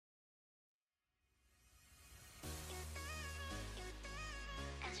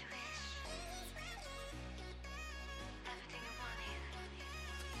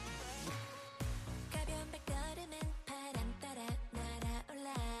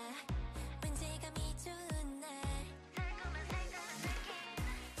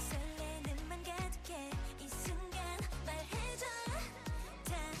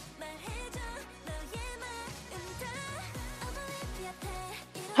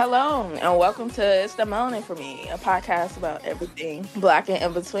Hello, and welcome to It's the Melanin for Me, a podcast about everything black and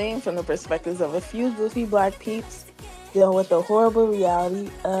in between from the perspectives of a few goofy black peeps dealing with the horrible reality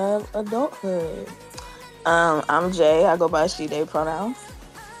of adulthood. I'm Jay. I go by she, they pronouns.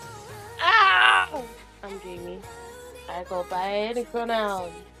 Ow! I'm Jamie. I go by any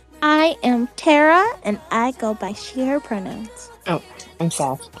pronoun. I am Tara, and I go by she, her pronouns. Oh, I'm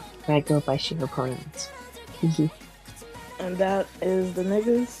Saf, and I go by she, her pronouns. And that is the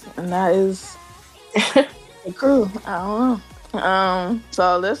niggas, and that is the crew. I don't know.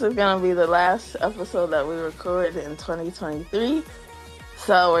 So this is gonna be the last episode that we record in 2023.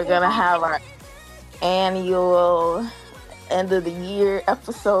 So we're gonna have our annual end of the year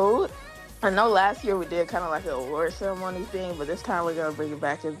episode. I know last year we did kind of like an award ceremony thing, but this time we're gonna bring it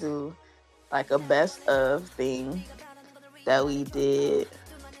back and do like a best of thing that we did.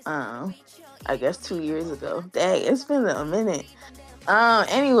 I guess 2 years ago. Dang, it's been a minute.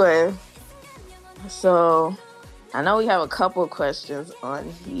 Anyway, so I know we have a couple questions on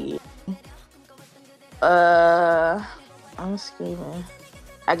here. I'm screaming.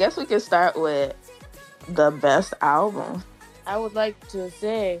 I guess we could start with the best album. I would like to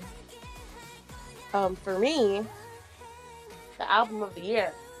say, for me, the album of the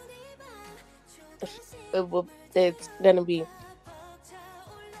year, it's gonna be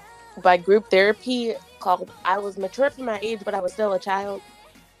by Group Therapy called "I Was Mature for My Age, but I Was Still a Child."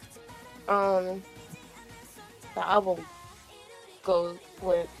 The album goes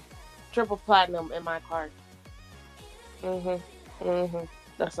with triple platinum in my car. That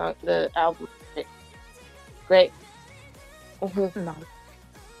song, the album, great. No,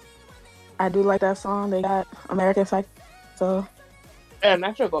 I do like that song. They got American Psycho, so And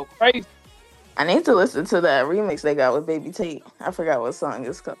that should go crazy. I need to listen to that remix they got with Baby Tate. I forgot what song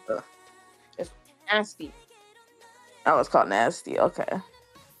it's called. It's nasty. Oh, it's called Nasty. Okay.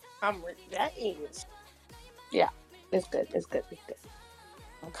 That is. Yeah, it's good. It's good.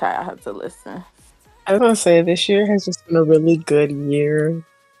 Okay, I have to listen. I was gonna say this year has just been a really good year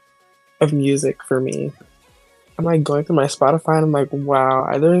of music for me. I'm like going through my Spotify and I'm like,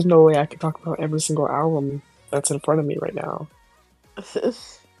 wow, there's no way I can talk about every single album that's in front of me right now.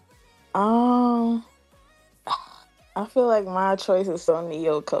 I feel like my choice is so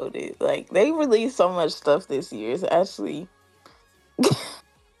neo-coded. Like, they released so much stuff this year. It's actually...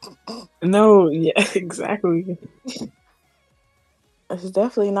 No, yeah, exactly. It's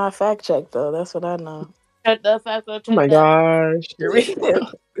definitely not fact-checked, though. That's what I know. Oh my gosh. Here we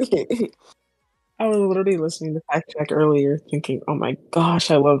go. I was literally listening to Fact Check earlier thinking, oh my gosh,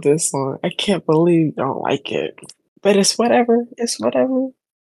 I love this song. I can't believe you don't like it. But it's whatever. It's whatever.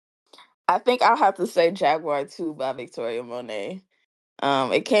 I think I'll have to say Jaguar 2 by Victoria Monet.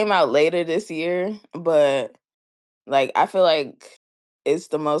 It came out later this year, but like I feel like it's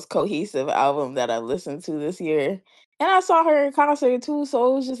the most cohesive album that I listened to this year. And I saw her in concert too,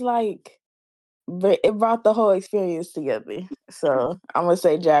 so it was just like it brought the whole experience together. So I'm gonna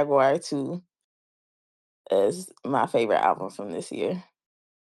say Jaguar 2 is my favorite album from this year.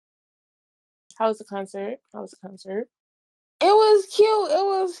 How was the concert? It was cute. It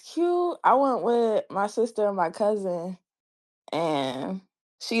was cute. I went with my sister and my cousin, and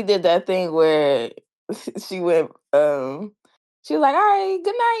she did that thing where she went. She was like, "All right,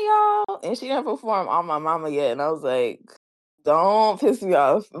 good night, y'all," and she didn't perform "On My Mama" yet, and I was like, "Don't piss me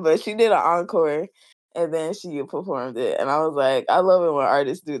off." But she did an encore, and then she performed it, and I was like, "I love it when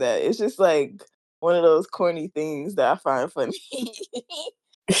artists do that." It's just like one of those corny things that I find funny.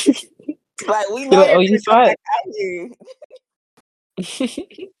 Like we know Like, oh, you saw it. out here.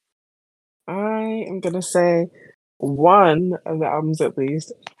 I am gonna say one of the albums at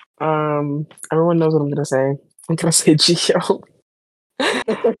least. Everyone knows what I'm gonna say. I'm gonna say Geo.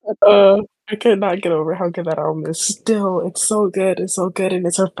 I could not get over how good that album is. Still, it's so good. It's so good, and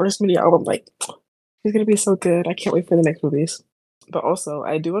it's her first mini album. Like, it's gonna be so good. I can't wait for the next release. But also,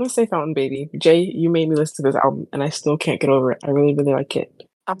 I do want to say Fountain Baby. Jay, you made me listen to this album, and I still can't get over it. I really, really like it.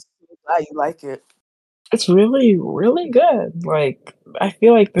 I'm so glad you like it. It's really, really good. Like, I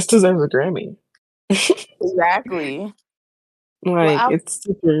feel like this deserves a Grammy. Exactly. Like, it's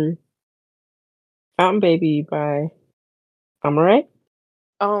super. Fountain Baby by Amaray.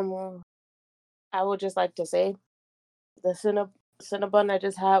 I would just like to say the Cinnabon I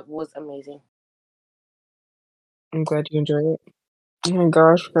just had was amazing. I'm glad you enjoyed it. Oh my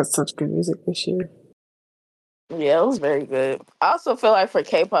gosh, we got such good music this year. Yeah, it was very good. I also feel like for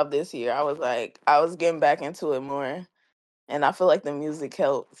K-pop this year, I was getting back into it more, and I feel like the music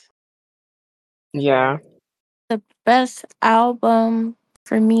helped. Yeah. The best album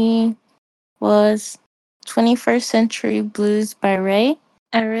for me was 21st Century Blues by Ray.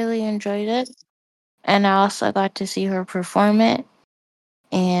 I really enjoyed it. And I also got to see her perform it.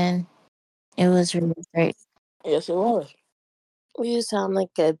 And it was really great. Yes, it was. You sound like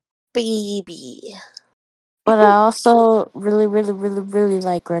a baby. But I also really, really, really, really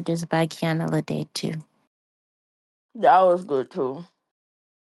like Grudges by Kiana Lede too. That was good too.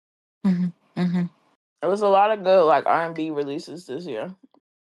 Hmm. Hmm. There was a lot of good like R&B releases this year.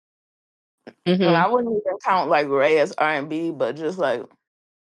 And I wouldn't even count like Ray as R&B, but just like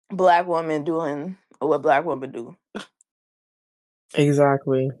black women doing what black women do.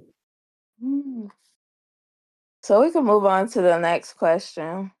 Exactly. Mm. So we can move on to the next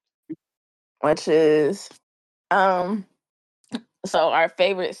question, which is um so our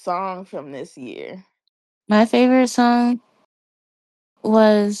favorite song from this year. My favorite song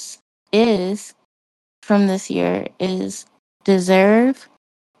is from this year is Deserve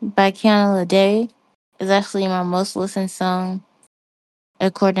by Kiana Lede. It's actually my most listened song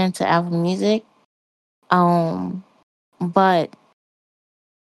according to Apple Music. Um, but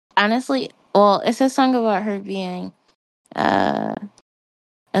honestly, well, it's a song about her being uh,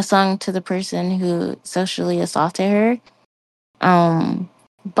 a song to the person who sexually assaulted her.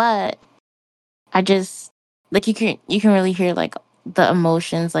 But I just like you can really hear like the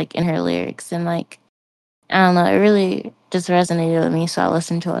emotions like in her lyrics and like I don't know, it really just resonated with me, so I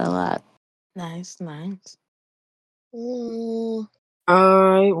listened to it a lot. Nice, nice. Mm.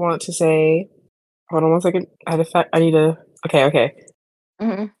 I want to say, hold on one second. I need to. Okay.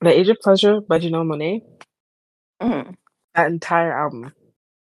 Mm-hmm. The Age of Pleasure by Janelle Monáe. Mm-hmm. That entire album,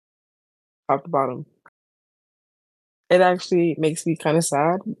 top to bottom. It actually makes me kind of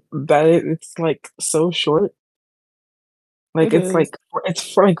sad that it's like so short. Like It is.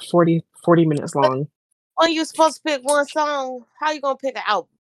 it's for like 40 minutes But long. when you supposed to pick one song, how you gonna pick an album?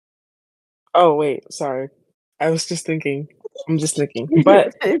 Oh wait, sorry. I was just thinking. I'm just thinking.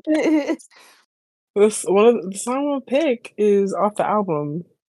 But this one of the song I'll pick is off the album.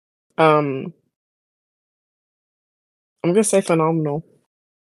 Um, I'm gonna say Phenomenal.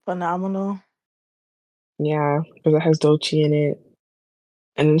 Phenomenal. Yeah, because it has Dolce in it,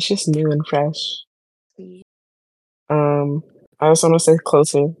 and it's just new and fresh. Um, I also want to say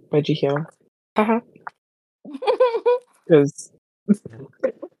Closer by Jihyo. Haha, because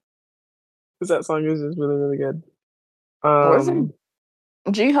that song is just really really good. Wasn't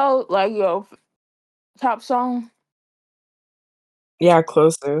Um, G-Ho like your top song? yeah,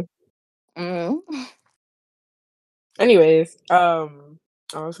 Closer. Mm. Anyways, I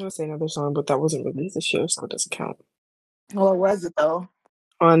was gonna say another song, but that wasn't released this year, so it doesn't count. What was it though?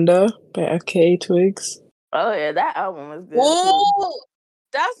 Honda by FKA Twigs. Oh yeah, that album is good too. Whoa,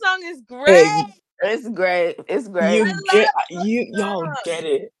 that song is great. Hey, It's great. It's I great. love that y'all song. get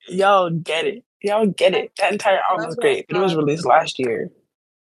it. Y'all get it. Y'all get I it. That entire album love is that great, but it was song. released last year.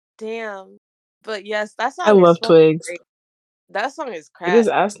 Damn. But yes, that I song is love fucking Twigs. great. That song is I just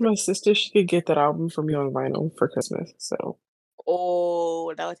crack. asked my sister if she could get that album for me on vinyl for Christmas. So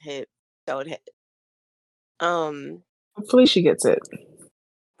Oh, that would hit. That would hit. Um, hopefully she gets it.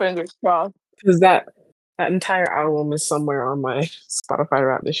 Fingers crossed. Because that entire album is somewhere on my Spotify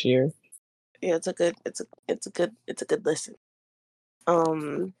rap this year. yeah, it's a good listen.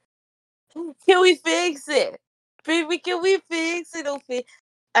 Um, can we fix it? Baby, can we fix it?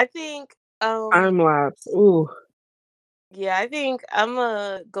 I think, Time lapse. Ooh. yeah, I think I'm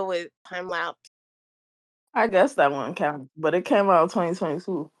gonna go with time lapse. I guess that one counts, but it came out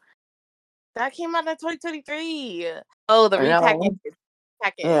 2022. That came out in 2023. Oh, the I know. repackage.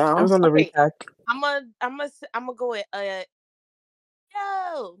 Package. It Yeah. was on the Okay, repack. I'm gonna go with yo,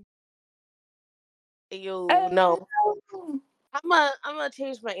 yo. Hey. No, I'm gonna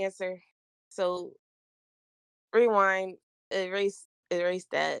change my answer. So rewind, erase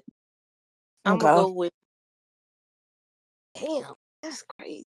that. I'm gonna Okay. go with. Damn, that's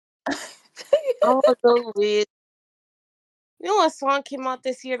crazy. I'm gonna go with. You know what song came out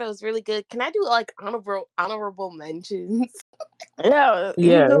this year that was really good? Can I do like honorable mentions? Yeah, you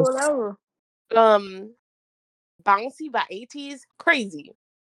can do Yes. whatever. um, Bouncy by AT's crazy,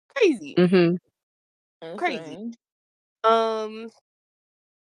 crazy, Mm-hmm. crazy. Insane. Um,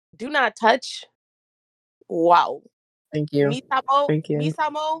 Do Not Touch. Wow. Thank you. Misamo, Thank you.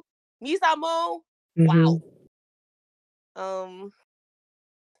 Misamo, Misamo. Wow. Mm-hmm. Um,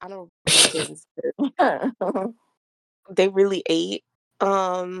 honorable mentions. They really ate.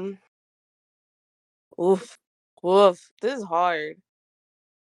 Um, oof, oof. This is hard.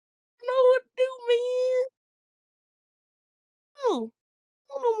 I know what to do, man. Oh,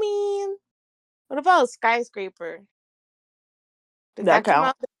 oh man. What about Skyscraper? Did That that come count.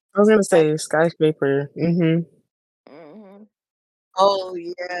 out? I was gonna That say skyscraper. Mm-hmm. Hmm. Oh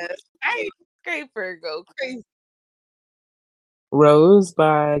yes, I great Virgo, crazy. Rose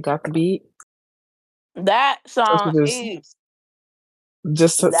by Got the Beat. That Since song we is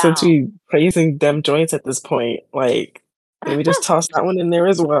since down. we praising them joints at this point, like let me just toss that one in there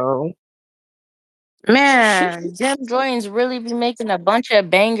as well. Man, Jim Jordan's really be making a bunch of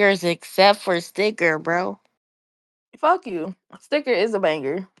bangers except for Sticker, bro. Fuck you. Sticker is a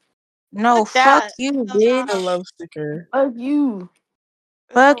banger. No, Fuck fuck that. you, Hell I bitch. no. love Sticker. Fuck you.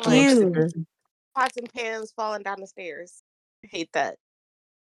 It sounds Fuck I love like you. Sticker. pots and pans falling down the stairs. I hate that.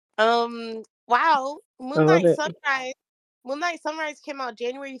 Wow. I love it. Moonlight Sunrise came out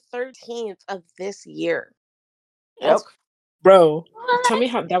January 13th of this year. Yep. That's Bro, tell me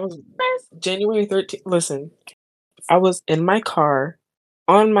how that was January 13th. Listen, I was in my car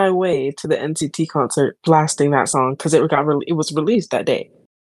on my way to the NCT concert blasting that song because it was released that day.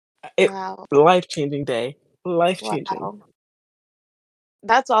 It wow. life-changing day. Life-changing. Wow.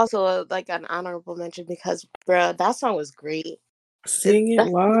 That's also like an honorable mention because bruh, that song was great. Seeing it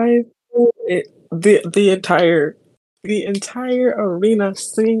That's live, the entire arena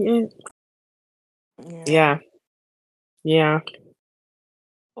singing it. Yeah. Yeah, yeah.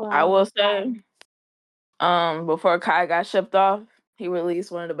 I wow. will say, before Kai got shipped off, he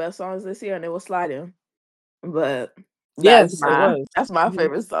released one of the best songs this year, and it was "Sliding." But Yes, it was. that's my Mhm.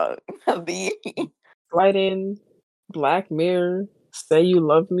 favorite song of the year. Slide In, Black Mirror, Say You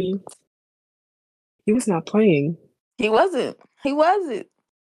Love Me. He was not playing. He wasn't. He wasn't.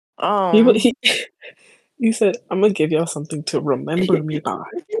 He wa- Um, he he said, "I'm gonna give y'all something to remember me by."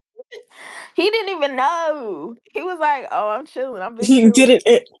 he didn't even know. He was like, "Oh, I'm chilling. I've been He chilling did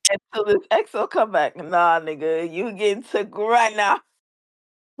it. until this EXO come back." Nah, nigga, you getting took right now.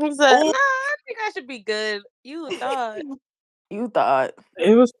 He said, Oh, nah, I think I should be good. You thought. You thought?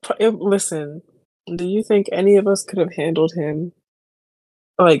 listen. Do you think any of us could have handled him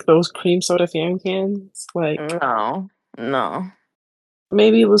like those cream soda fan cans? Like No, no.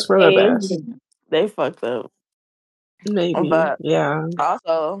 maybe it was for the They, best. they fucked up. Maybe, But yeah.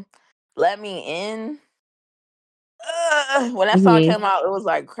 also, "Let Me In." When that song Hmm. came out, it was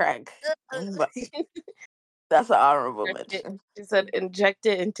like crack. But that's an honorable mention. She said, inject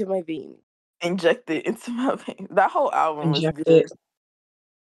it into my veins. Injected into my veins. That whole album was Inject good. it.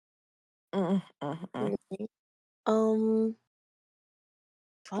 Mm, mm, mm. Mhm.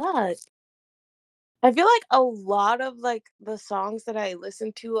 Fuck. I feel like a lot of like the songs that I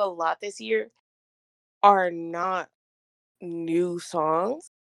listened to a lot this year are not new songs.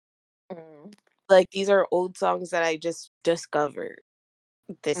 Mm, Like these are old songs that I just discovered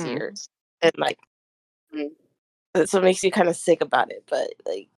this year. mm. And like that's what makes me kind of sick about it. But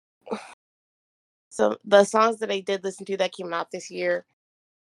like so the songs that I did listen to that came out this year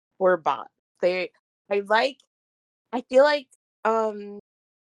were bought. They I like I feel like um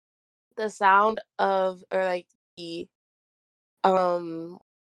the sound of or like um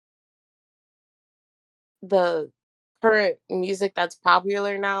the current music that's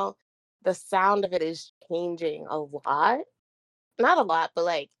popular now, the sound of it is changing a lot. Not a lot, but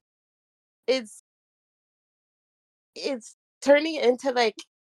like it's it's turning into like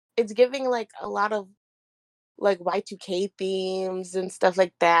it's giving like a lot of like Y2K themes and stuff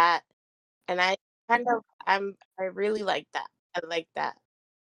like that. And I really like that. I like that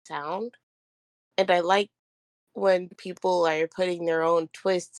sound. And I like when people are putting their own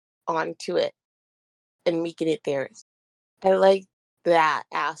twists onto it and making it theirs. I like that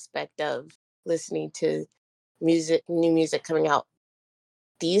aspect of listening to new music coming out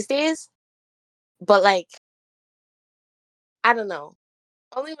these days. But like, I don't know.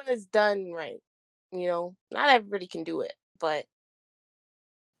 Only when it's done right. Not everybody can do it, but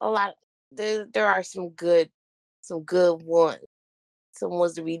a lot there are some good ones. Some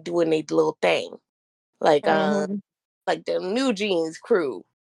ones that be doing their little thing. Like Mhm. like the New Jeans crew.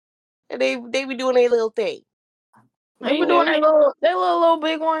 And they be doing their little thing. They be doing Yeah, their little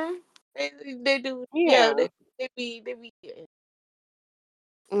big one. They do, yeah, yeah. they be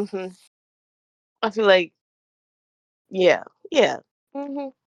hmm I feel like, yeah, yeah. hmm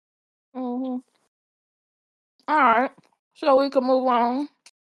Mhm. All right. So we can move on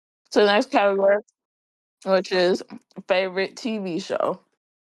to the next category, which is favorite TV show.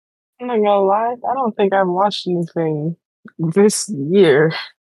 I'm not gonna lie, I don't think I've watched anything this year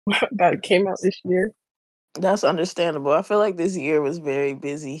that came out this year. That's understandable. I feel like this year was very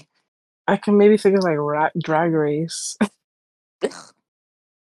busy. I can maybe think of like Drag Race,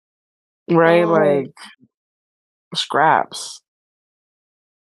 right? Mm, Like Scraps.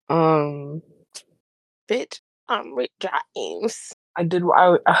 Um, Bitch, I'm Rick James. I did.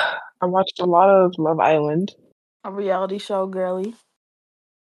 I I watched a lot of Love Island. a reality show, girly.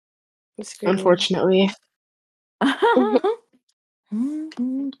 Screaming. Unfortunately.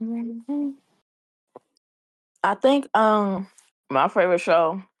 I think my favorite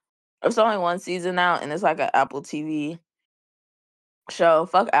show. It's only one season out, and it's like an Apple TV show.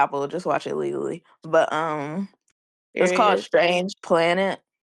 Fuck Apple, just watch it legally. But it's called Period. Strange Planet,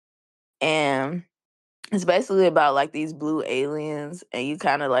 and it's basically about like these blue aliens, and you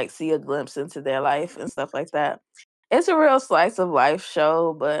kind of like see a glimpse into their life and stuff like that. It's a real slice of life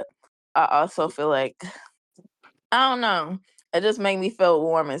show, but I also feel like I don't know. It just made me feel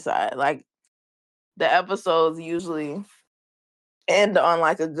warm inside. Like the episodes usually end on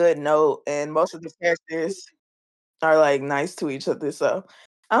like a good note, and most of the characters are like nice to each other. So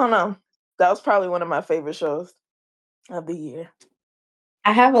I don't know. That was probably one of my favorite shows of the year.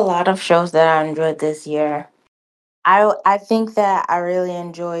 I have a lot of shows that I enjoyed this year. I think that I really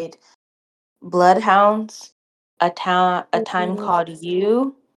enjoyed Bloodhounds, a time Mhm. called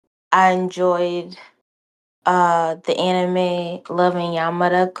You. I enjoyed the anime Loving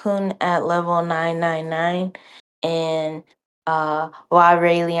Yamada Kun at level 999, and why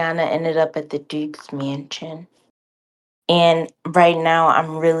Rayliana ended up at the Duke's mansion. And right now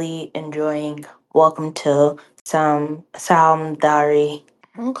I'm really enjoying Welcome to some Salmdari.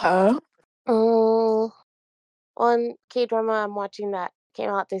 Okay. Mm, one K drama I'm watching that came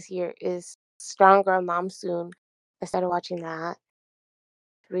out this year is Stronger Monsoon. I started watching that.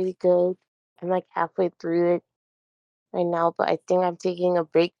 Really good. I'm like halfway through it right now, but I think I'm taking a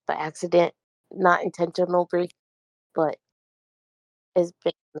break by accident. Not intentional break, but it's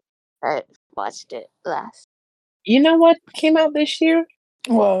been I watched it last. You know what came out this year?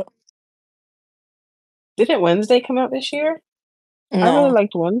 What? Didn't Wednesday come out this year? I really No.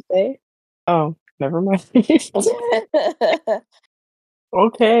 liked Wednesday. Oh, never mind.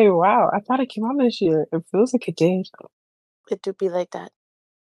 Okay, wow. I thought it came out this year. It feels like it did. It do be like that.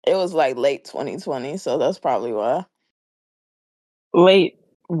 It was like late 2020, so that's probably why. Late,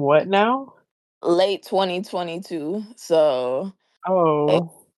 what now? Late 2022, so it's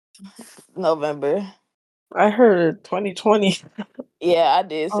Oh, November. I heard 2020. Yeah, I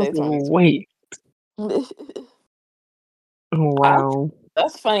did I was say like, 2020. wait. I, Wow.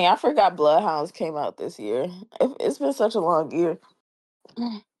 that's funny. I forgot Bloodhounds came out this year. It's been such a long year.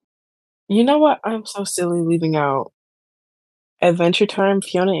 You know what? I'm so silly leaving out Adventure Time,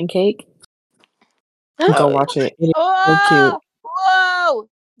 Fiona and Cake. Go Oh, watch it. It is so cute. Oh, whoa!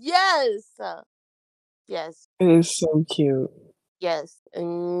 Yes, yes, It is so cute. yes.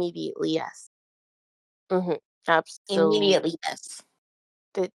 Immediately, yes. Mm-hmm. Absolutely. Immediately, yes.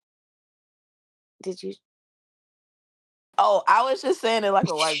 Did did you? oh, I was just saying it like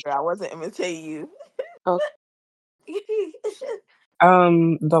a white girl. I wasn't imitating you. Oh,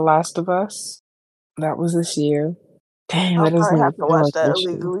 The Last of Us. That was this year. Damn, I'll that doesn't probably even have to feel watch like that this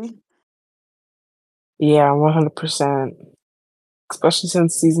year. illegally. Yeah, 100%. Especially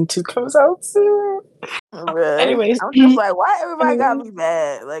since season 2 comes out soon. Bruh. Anyways, I'm just like, why everybody gotta anyways. be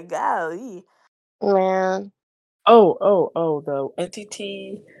bad? Like, golly. man. Oh, the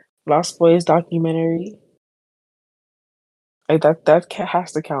NTT Lost Boys documentary. Like that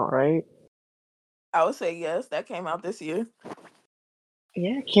has to count, right? I would say yes. That came out this year.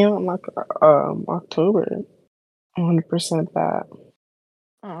 Yeah, it came out in like October. 100% that.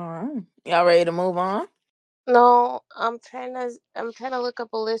 All right. Y'all ready to move on? No, I'm trying to look up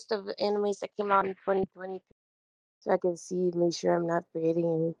a list of animes that came out in 2020 so I can see, make sure I'm not forgetting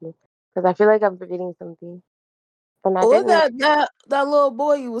anything. Because I feel like I'm forgetting something. And I Was didn't. that little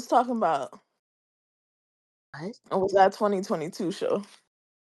boy you was talking about? What? Or was that 2022 show?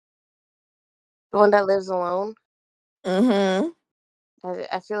 The one that lives alone. Mm-hmm.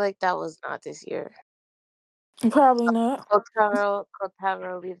 I feel like that was not this year. Probably not. Kotaro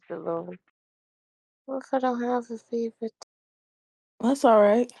leaves alone. What if I don't have a favorite? That's all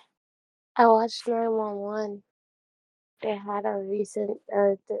right. I watched 911. They had a recent.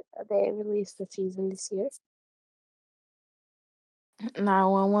 They released the season this year.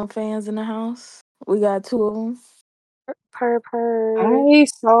 911 fans in the house. We got two of them. Per. I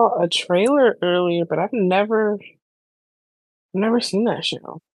saw a trailer earlier, but I've never seen that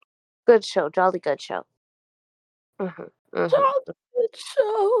show. Good show, jolly good show. Mhm. Mhm. Y'all good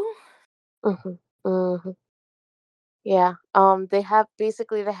show. Mhm. Mhm. Yeah. They have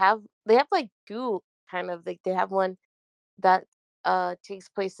like two kind of like they have one that takes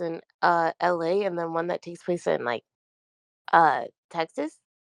place in LA and then one that takes place in like Texas.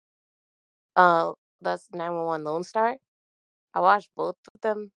 Uh that's 911 Lone Star. I watched both of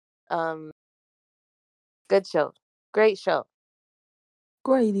them. Um good show. Great show.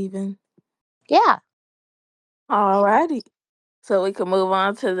 Great even. Yeah. Alrighty. So we can move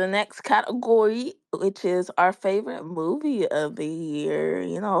on to the next category, which is our favorite movie of the year.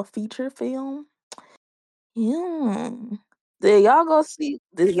 A feature film. Yeah. Did y'all go to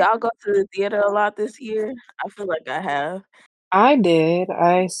the theater a lot this year? I feel like I have. I did.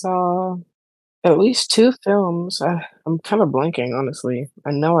 I saw at least 2 films. I'm kinda blanking, honestly.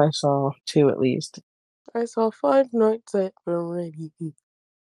 I know I saw 2 at least. I saw Five Nights at Freddy's.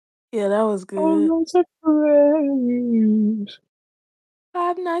 Yeah, that was Oh, good. that's a praise.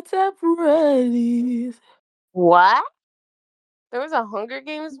 Five Nights at Freddy's. What? There was a Hunger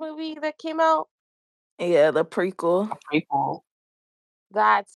Games movie that came out? Yeah, the prequel. A prequel.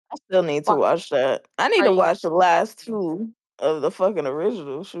 That's I still need to fucking watch that. I need to crazy. watch the last 2 of the fucking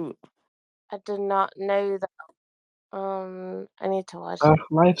original. Shoot. I did not know that. I need to watch it.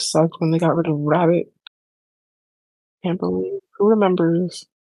 Life sucked when they got rid of Rabbit. Can't believe. Who remembers?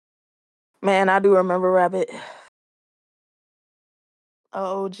 Man, I do remember Rabbit.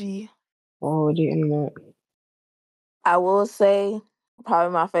 OG. Oh, the internet. I will say,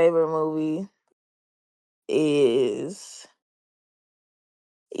 probably my favorite movie is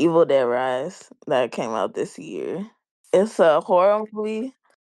Evil Dead Rise that came out this year. It's a horror movie.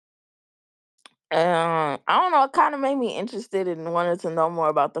 I don't know. It kind of made me interested and wanted to know more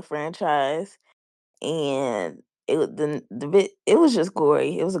about the franchise. And the bit it was just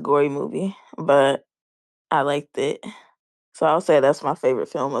gory. It was a gory movie, but I liked it. So I'll say that's my favorite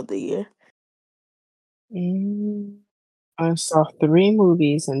film of the year. Mm, I saw 3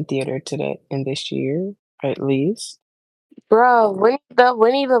 movies in theater today in this year, at least. Bro, when the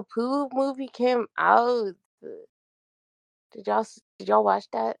Winnie the Pooh movie came out, did y'all watch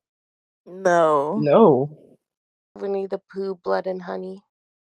that? No, No. Winnie the Pooh, Blood and Honey.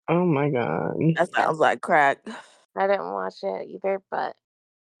 Oh my god. that sounds like crack, I didn't watch it either, but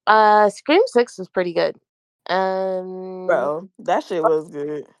Scream 6 was pretty good. Um bro. That shit fuck, was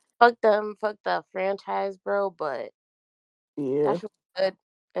good. fuck the franchise, bro, but that Yeah, shit was good.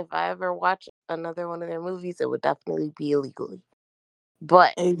 If I ever watch another one of their movies, it would definitely be illegally.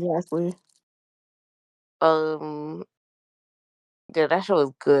 But exactly. um yeah, that show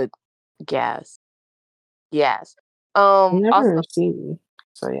was good. Gas. Yes. I've Also, never seen.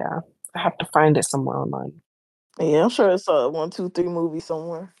 So yeah, I have to find it somewhere online. Yeah, I'm sure it's a 1, 2, 3 movie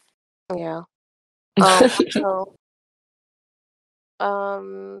somewhere. yeah. Also,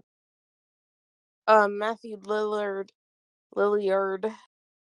 um, Matthew Lilliard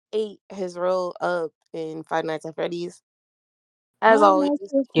ate his role up in Five Nights at Freddy's. As Five always,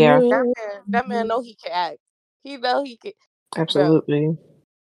 Nights at Yeah, that man know he can act. He know he can, bro. absolutely.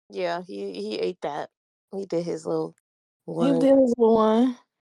 Yeah, he ate that. He did his little He one. did his one.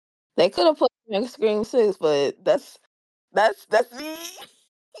 They could have put him in Scream 6, but that's me.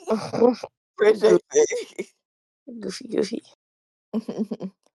 Goofy, Appreciate it. goofy.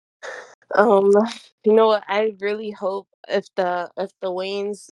 Um, you know what? I really hope if the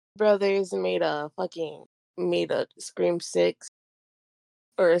Wayans brothers made a Scream 6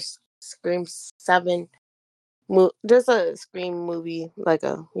 or Scream 7, just a Scream movie, like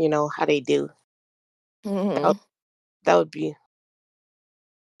how they do. That would, Mhm. that would be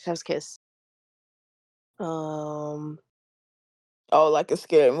chef's kiss. Um, Oh, like a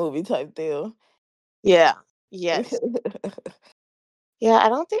scary movie type deal. yeah, yes, yeah.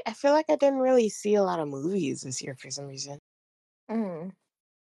 I feel like I didn't really see a lot of movies this year for some reason. Mm.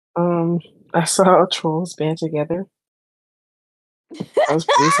 Um, I saw Trolls Band Together. That was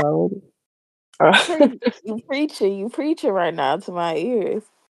pretty solid. Uh, You preaching right now to my ears.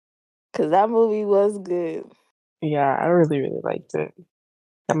 Cause that movie was good. yeah, I really, really liked it.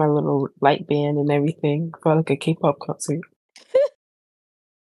 Got my little light band and everything. Felt like a K-pop concert.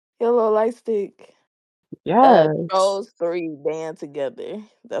 Your little light stick. Yes. Trolls 3 band together.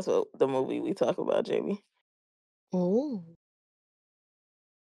 That's what the movie we talk about, Jamie. Ooh.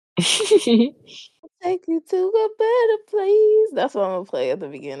 Take you to a better place. That's what I'm gonna play at the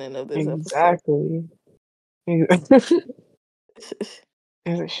beginning of this episode. Exactly.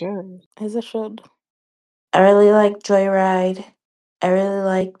 As it should. As it should. I really like Joyride. I really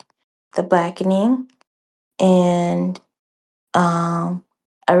like The Blackening. And I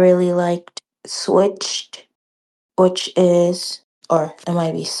really liked Switched, which is, or it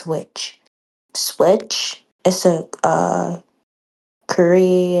might be Switch. Switch. It's a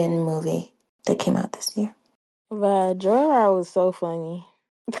Korean movie that came out this year. But Joyride was so funny.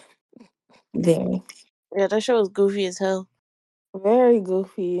 Very. Yeah, that show was goofy as hell. Very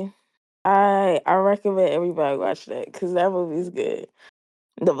goofy. I recommend everybody watch that because that movie's good.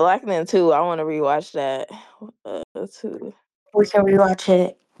 The Black Man too. I want to rewatch that too. We can rewatch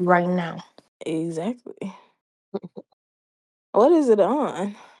it right now. Exactly. What is it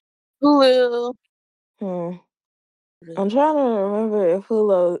on? Hulu. Hmm. I'm trying to remember if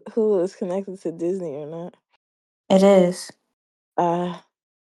Hulu is connected to Disney or not. It is.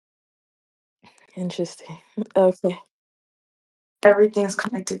 Interesting. Okay. Everything's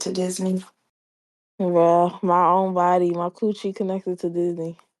connected to Disney. Well, my own body, my coochie connected to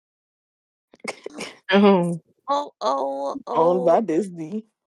Disney. Oh, Owned by Oh. Disney.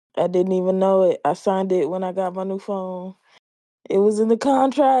 I didn't even know it. I signed it when I got my new phone. It was in the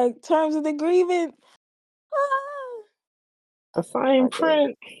contract, terms of the agreement. Ah, the fine okay.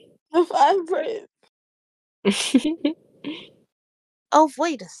 print. The fine print. Oh,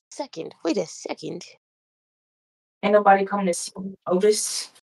 wait a second. Wait a second. Ain't nobody coming to see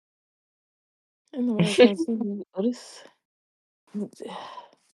Otis. And the way it comes to you, Otis.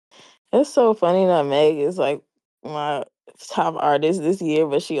 It's so funny that Meg is like my top artist this year,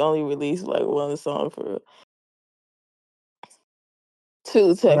 but she only released like one song for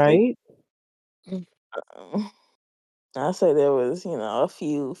two technically. Right? Um, I say there was, a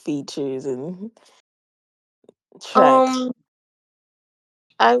few features and tracks.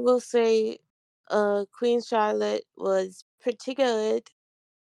 I will say, Queen Charlotte was pretty good.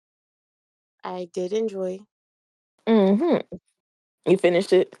 I did enjoy. Hmm You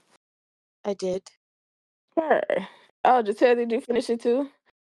finished it? I did. Sure. Oh, Jatel, did you finish it too?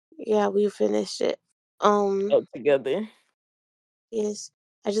 Yeah, we finished it. Oh, together. Yes.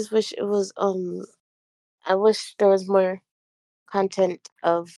 I just wish it was. I wish there was more content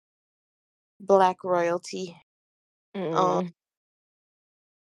of Black royalty. Um,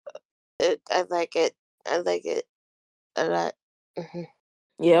 Mm. I like it. I like it a lot. Mhm.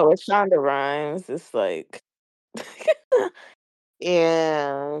 Yeah, with Shonda Rhimes, it's like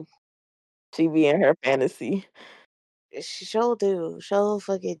Yeah, she be in her fantasy. she sure do. Sure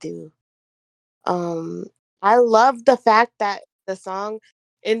fucking do. Um, I love the fact that the song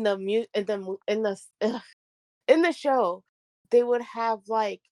in the in the show they would have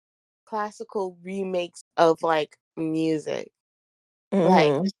like classical remakes of like music,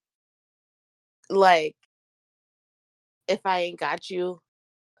 like Hmm like if I ain't got you,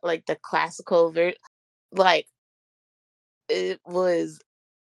 like the classical like it was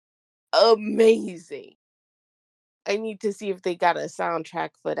amazing. I need to see if they got a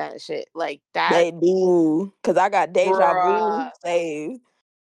soundtrack for that shit. Like that, They do, cause I got Deja bruh, Vu saved.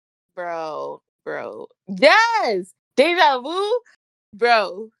 bro. Yes, Deja Vu,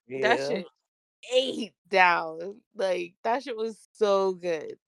 bro. That Yeah. shit ate down. Like that shit was so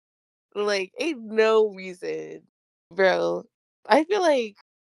good. Like ain't no reason, bro. I feel like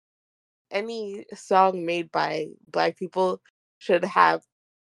any song made by Black people should have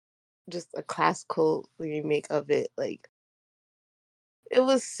just a classical remake of it. Like it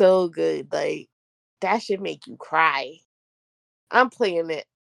was so good. Like that should make you cry. I'm playing it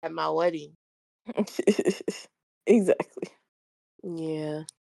at my wedding. Exactly. Yeah.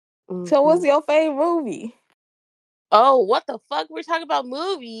 So, what's Hmm. your favorite movie? Oh, what the fuck? We're talking about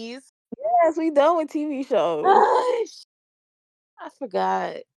movies. Yes, we done with TV shows. Gosh, I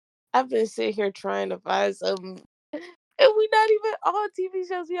forgot. I've been sitting here trying to find some, and we not even all TV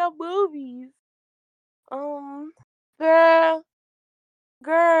shows. We are movies. Um, girl,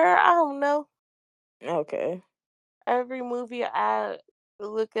 I don't know. Okay. Every movie I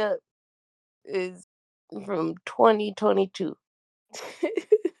look up is from 2022.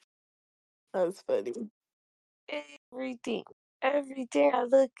 That's funny. Everything, everything I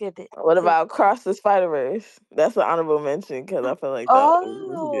look at it. What about Cross the Spider Verse? That's an honorable mention because I feel like that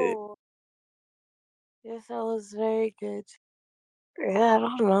was good. Oh, yes, that was very good. Yeah, I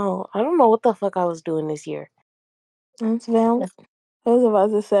don't know. I don't know what the fuck I was doing this year. That's valid. I was about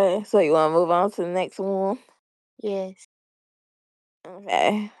to say. So you want to move on to the next one? Yes.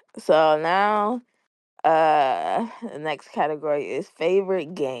 Okay. So now, the next category is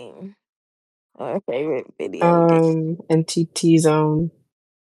favorite game or favorite video game. NTT Zone.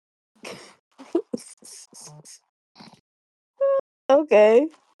 Okay.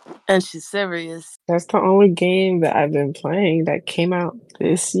 And she's serious. That's the only game that I've been playing that came out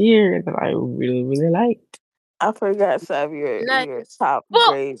this year that I really, really liked. I forgot Sav, your top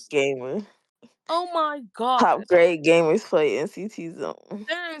Well, grade gamer. oh my god. Top grade gamers play NCT Zone.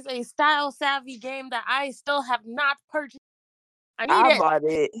 There is a style savvy game that I still have not purchased. I need I it. bought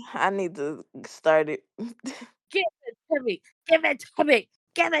it. I need to start it. Give it to me. Give it to me.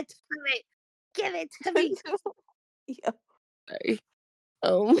 Give it to me. Give it to me. Yeah. Sorry.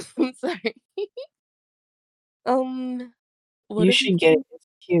 I'm sorry. What You are we should get it. playing? It's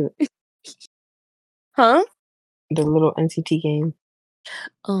cute. Huh? The little NCT game.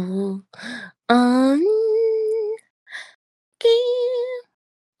 Oh, um, game?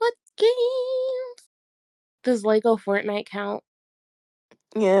 What game? Does Lego Fortnite count?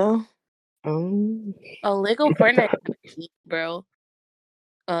 Yeah. Oh, Lego Fortnite, bro.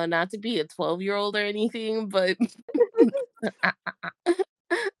 Not to be a 12-year-old or anything, but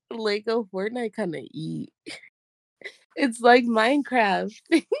Lego Fortnite kind of eat. It's like Minecraft.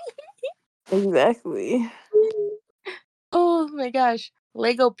 Exactly. Oh my gosh,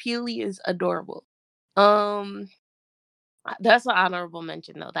 Lego Peely is adorable. Um, that's an honorable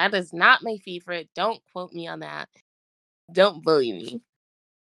mention though. That is not my favorite. Don't quote me on that. Don't bully me.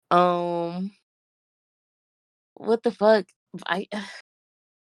 Um, what the fuck? I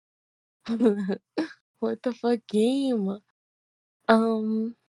what the fuck game?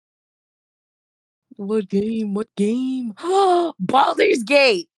 Um, what game? What game? Baldur's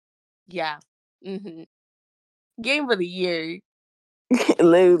Gate. Yeah. hmm Game of the year.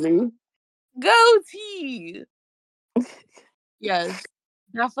 Literally. Goatee. Yes.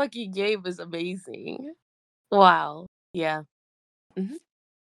 That fucking game is amazing. Wow. Yeah. hmm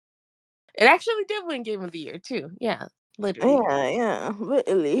It actually did win Game of the Year too. Yeah. Literally. Yeah, yeah,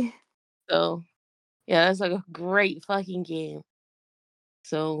 literally. So yeah, that's like a great fucking game.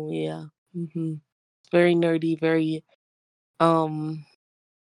 So yeah. Very nerdy, very um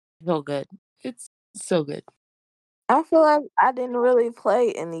so good. It's so good. I feel like I didn't really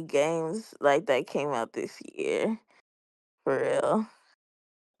play any games like that came out this year. For real.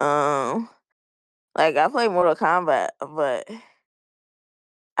 Um, like I play Mortal Kombat, but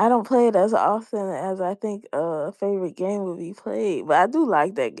I don't play it as often as I think a favorite game would be played. But I do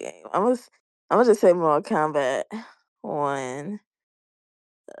like that game. I'm gonna just say Mortal Kombat one.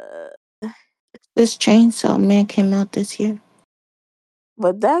 Uh, This Chainsaw Man came out this year.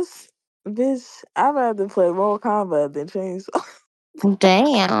 but that's bitch. I'd rather play Mortal Kombat than Chainsaw.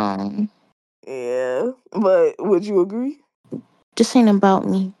 Damn. Yeah, but would you agree? This ain't about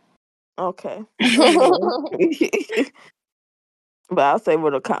me. Okay, okay. But I'll say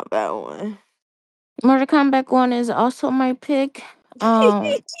Mortal Kombat one. Mortal Kombat 1 is also my pick.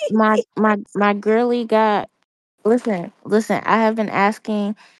 My girly got listen, I have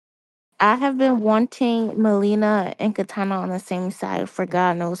been wanting Melina and Katana on the same side for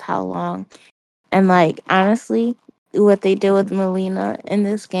God knows how long. And like honestly, what they did with Melina in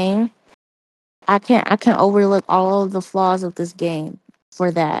this game, I can't overlook all of the flaws of this game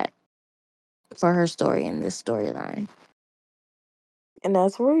for that, for her story in this storyline. And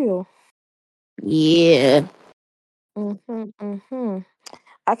that's real. Yeah. Mhm.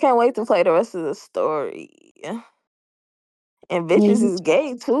 I can't wait to play the rest of the story. And bitches Me- is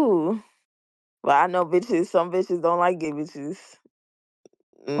gay too. But I know bitches. Some bitches don't like gay bitches.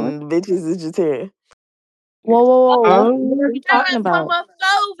 What? Bitches is just here. Whoa, whoa, whoa. What are Um, you That talking is about?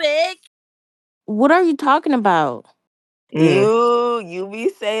 homophobic. What are you talking about? mm. You be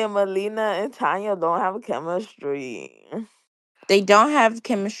saying Melina and Tanya don't have a chemistry. They don't have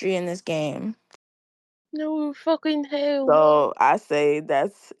chemistry in this game. No fucking hell. So I say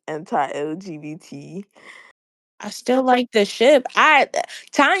that's anti-LGBT. I still like the ship. I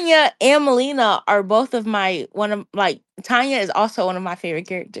Tanya and Melina are both of my one of like Tanya is also one of my favorite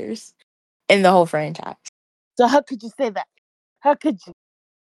characters in the whole franchise. So how could you say that? How could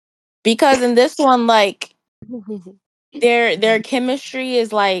Because in this one, like you? their chemistry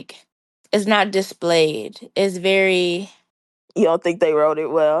is not displayed. It's very You don't think they wrote it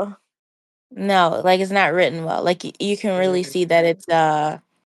well? no, like it's not written well. Like you can really see that it's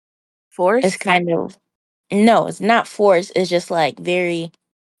Forced? kind of no, it's not forced. It's just like very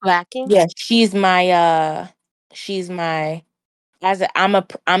Lacking? yeah, she's my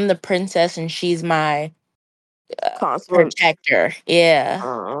I'm the princess and she's my Consort. protector. Yeah.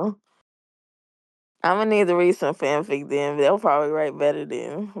 Uh, I'm gonna need to read some fanfic then. They'll probably write better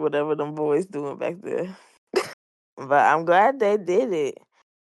than whatever them boys doing back there. But I'm glad they did it.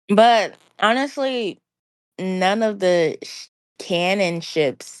 But honestly, none of the canon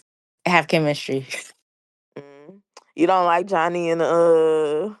ships have chemistry. Mm. You don't like Johnny and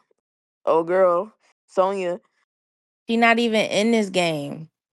old girl Sonya, She's not even in this game.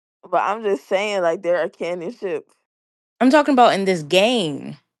 but I'm just saying like they're a canon ship, I'm talking about in this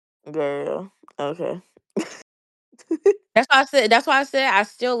game. girl. Okay. That's why I said I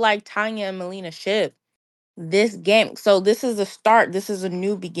still like Tanya and Melina ship. This game. So this is a start. This is a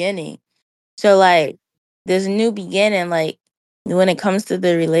new beginning. So like this new beginning, like when it comes to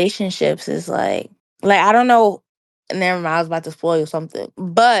the relationships, is like I don't know. Never mind, I was about to spoil something.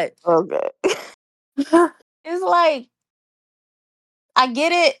 But Okay. it's like I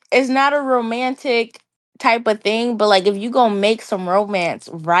get it. It's not a romantic type of thing, but like if you gonna make some romance,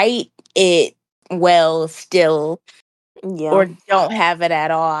 write it well still. Yeah. or don't have it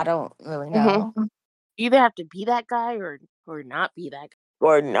at all. I don't really Mm-hmm. know. You either have to be that guy or not be that guy.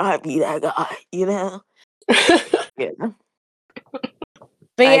 Or not be that guy, you know? Yeah.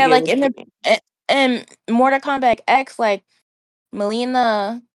 But I yeah, get like what you mean. in Mortal Kombat X, like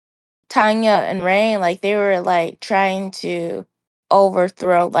Melina, Tanya, and Rain, like they were like trying to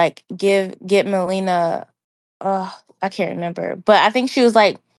overthrow, like get Melina. I can't remember, but I think she was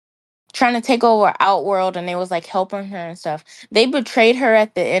like trying to take over Outworld, and they was like helping her and stuff. They betrayed her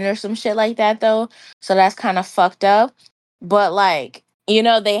at the end or some shit like that though, so that's kind of fucked up. But like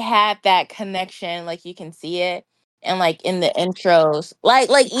they had that connection, like you can see it, and like in the intros,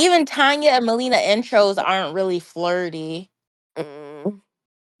 like even Tanya and Melina intros aren't really flirty. Mm,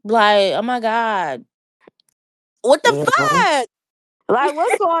 Like, oh my god, what the yeah. fuck, Like,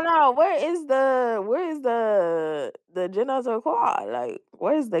 what's going on? Where is the Genozo Quad? Like,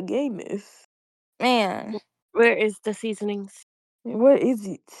 where's the gayness? man? Where is the seasonings? Where is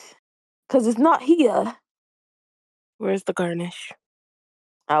it? Cause it's not here. Where's the garnish?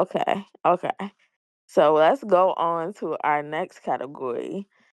 Okay, okay. So let's go on to our next category,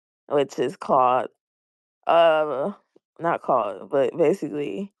 which is called uh not called, but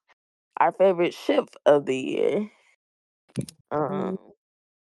basically our favorite ship of the year. Mm, Um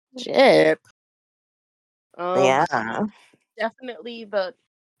Chip. Um, yeah. Definitely the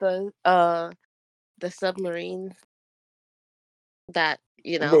submarine that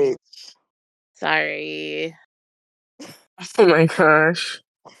Bitch. Sorry. Oh my gosh.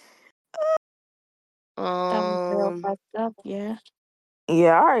 That was real Um, fucked up. Yeah.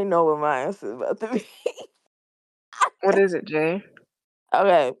 Yeah, I already know what my answer is about to be. What is it, Jay?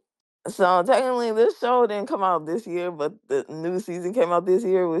 Okay. So technically this show didn't come out this year, but the new season came out this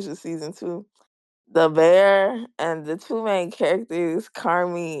year, which is season 2. The bear and the two main characters,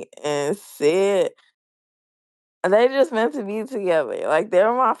 Carmi and Sid, they just meant to be together. Like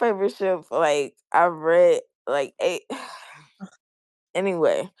they're my favorite ship. Like I've read like 8.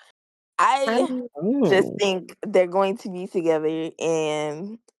 Anyway, I I'm just Oh. think they're going to be together,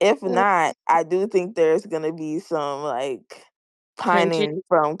 and if uh, not, I do think there's gonna be some like tension. pining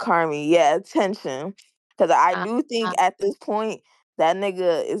from Carmi. Yeah, tension. Because I Uh, do think uh, at this point that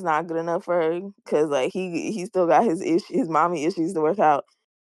nigga is not good enough for her. Because like he still got his mommy issues to work out.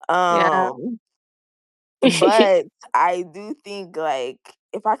 yeah, Um, but I do think like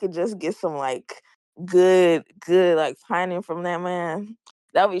if I could just get some like good like pining from that man,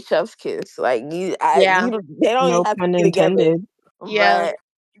 that would be chef's kiss. Like yeah, they don't even No have to pun be together, intended. yeah. but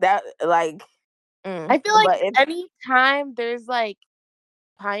that like I feel like but if anytime there's like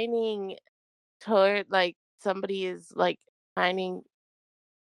pining toward like somebody is like pining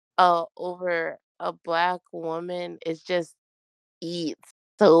over a black woman, it's just eats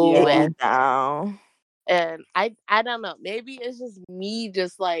so Yeah. bad. it down. And I don't know, maybe it's just me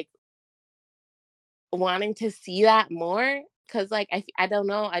just like wanting to see that more because like I don't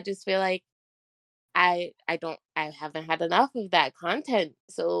know, I just feel like I haven't had enough of that content,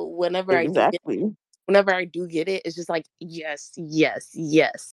 so Exactly. whenever I do get it, it's just like yes, yes,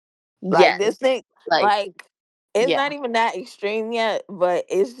 yes, Like yes, this thing, like like it's yeah, not even that extreme yet, but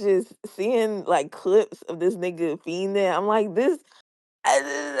it's just seeing like clips of this nigga fiending. I'm like,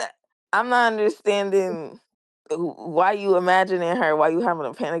 I- I'm not understanding why you imagining her, why you having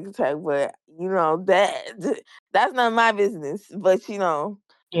a panic attack, but that's not my business. But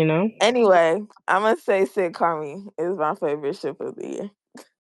You know? anyway, I'm gonna say Sid Carmi is my favorite ship of the year.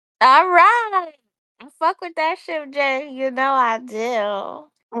 All right. I fuck with that ship, Jay. You know I do.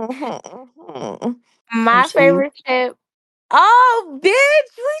 Mhm, My Absolutely. favorite ship. Oh,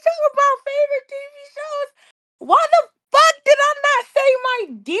 bitch, we talk about favorite TV shows. Why the fuck did I not say my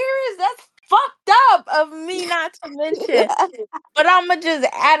dearest? That's fucked up of me not to mention. mhm. But I'ma just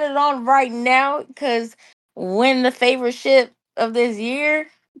add it on right now because when the favorite ship of this year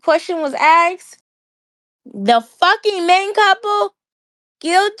question was asked, the fucking main couple,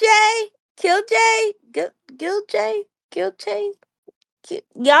 Gil J, Kill J, Gil J, Gil J.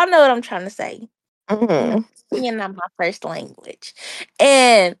 Y'all know what I'm trying to say. You know, Mhm. not my first language.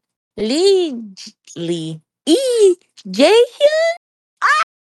 And Lee J.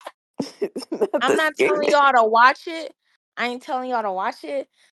 Not I'm the not telling scary. y'all to watch it. I ain't telling y'all to watch it.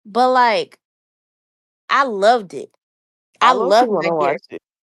 But like, I loved it. I I low key loved want my to dear. watch it.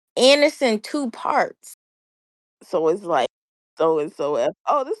 And it's in 2 parts. So it's like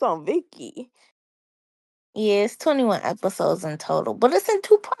oh, this on Vicky. Yeah, it's 21 episodes in total, but it's in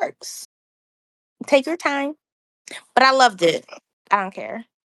 2 parts. Take your time. But I loved it. I don't care.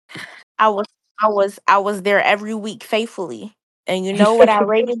 I was I was there every week faithfully. And you know what I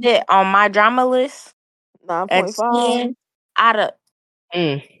rated it on my drama list? A 9.5. 10 out of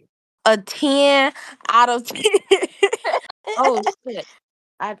Mm. a 10 out of 10. Oh shit.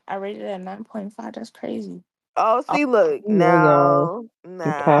 I rated it at 9.5. That's crazy. Oh, Oh, see, look Oh my god. What's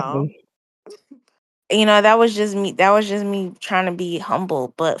now. happening? that was just me. That was just me trying to be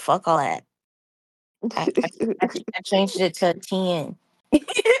humble, but fuck all that. I changed it to a 10.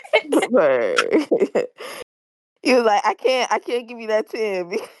 Word. He was like, I can't give you that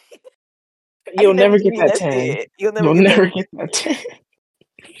 10. I You'll can never never give get you that that 10. 10. You'll never You'll get that never get that 10.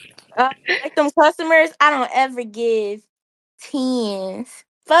 Like them customers, I don't ever give 10s.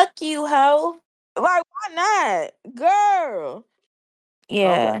 Fuck you, hoe. 10. Like, why not? Girl. Okay.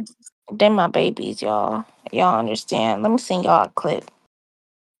 Yeah, they my babies, y'all. Y'all understand. Let me sing y'all a clip.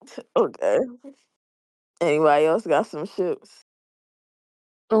 Okay. Anybody else got some ships?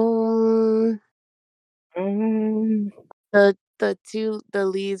 Um, Um, the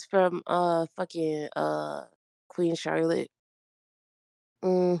leads from fucking Queen Charlotte.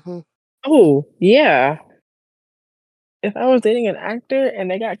 Mm-hmm. oh, yeah. If I was dating an actor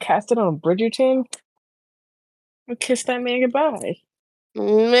and they got casted on Bridgerton, I'd kiss that man goodbye.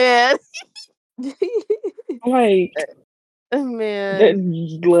 Man, Like, man,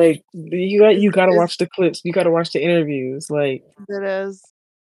 that, like you gotta it's watch the clips. You gotta watch the interviews. Like, that as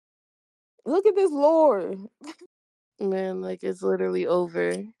Look at this lord. man, like it's literally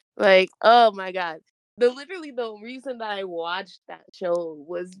over. Like, oh my god. The reason that I watched that show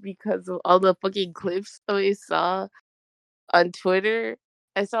was because of all the fucking clips that I saw on Twitter.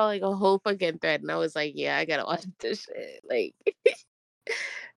 I saw like a whole fucking thread and I was like, yeah, I gotta watch this shit. Like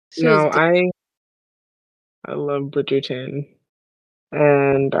she was no, good. I love Bridgerton,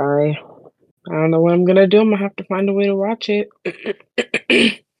 and I don't know what I'm gonna do. I'm gonna have to find a way to watch it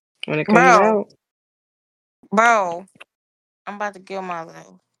when it comes Bro, out. bro, I'm about to kill my life.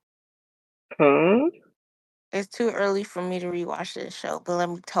 Huh? It's too early for me to rewatch this show, but let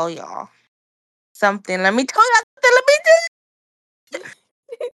me tell y'all something. Let me tell y'all something. Let me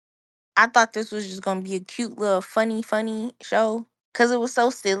I thought this was just gonna be a cute little funny show. Cause it was so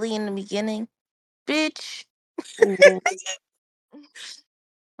silly in the beginning. Bitch. Mhm.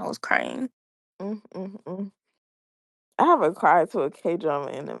 I was crying. Mm, mm, mm. I haven't cried to a K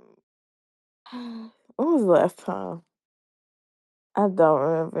drama in a. When was the last time? I don't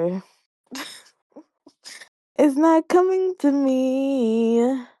remember. It's not coming to me.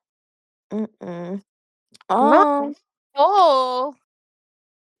 Mm-mm. Not Um, oh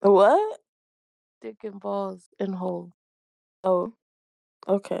what? dick and balls and hole. Oh,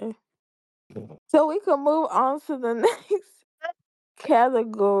 okay. So we can move on to the next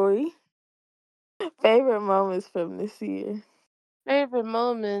category. Favorite moments from this year. Favorite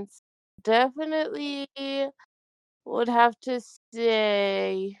moments. Definitely would have to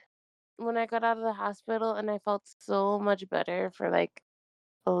say when I got out of the hospital and I felt so much better for like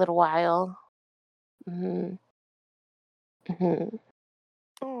a little while. hmm hmm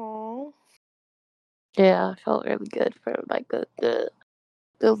Oh. Yeah, I felt really good for like a good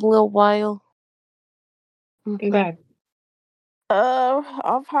little while. I'm hmm glad.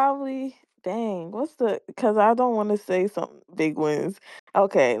 I'll probably dang. What's the? Because I don't want to say some big wins.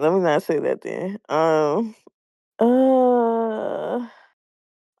 Okay, let me not say that then. I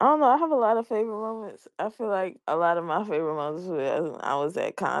don't know. I have a lot of favorite moments. I feel like a lot of my favorite moments were when I was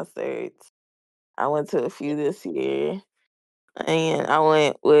at concerts. I went to a few this year, and I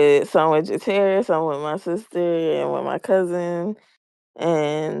went with some with Jatera, some with my sister, and with my cousin,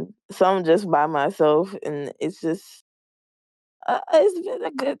 and some just by myself. And it's been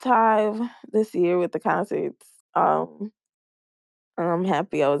a good time this year with the concerts. And I'm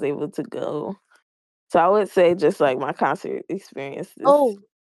happy I was able to go. So I would say just like my concert experience Oh,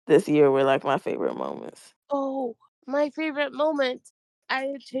 this year were like my favorite moments. oh, my favorite moment.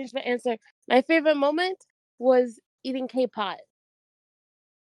 I changed my answer. My favorite moment was eating K-pop.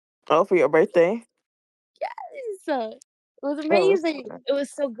 Oh, for your birthday? Yes, it was Oh, amazing. It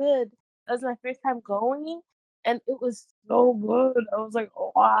was so good. That was my first time going, and it was so good. I was like,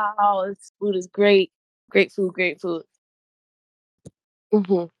 oh, wow, this food is great. Great food, great food.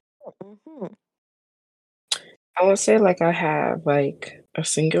 hmm mhm. I would say like I have like a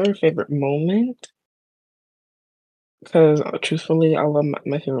singular favorite moment because truthfully, I love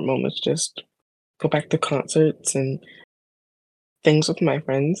my favorite moments. Just go back to concerts and things with my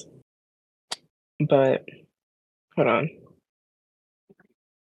friends. But hold on,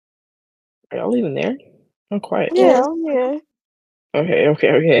 are y'all even there? I'm quiet. Yeah, Yes. oh yeah.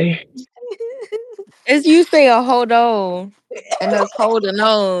 Okay. It's you say a hold on and us holding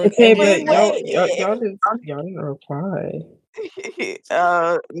on Okay, and then but We you y'all waited. didn't reply.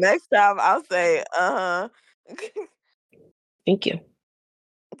 Next time I'll say, Thank you.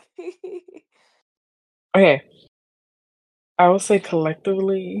 Okay. I will say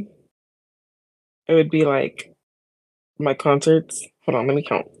collectively, it would be like my concerts. Hold on, let me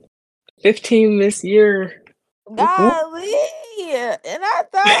count. 15 this year. Whoop, whoop. Golly, and I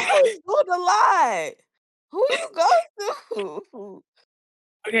thought I was doing a lot. Who you go to?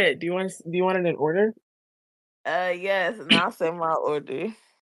 Okay, do you want it in order? Yes, and I'll say my order.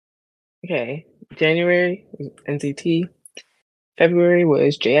 Okay. January was NCT. February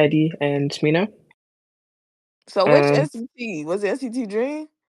was JID and Smino. So which Um, NCT? Was it NCT Dream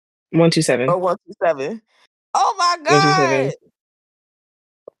 127. or 127? Oh my 127.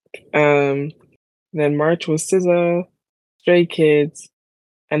 god! Then March was SZA, Stray Kids,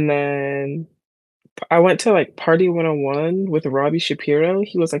 and then I went to like Party 101 with Robbie Shapiro.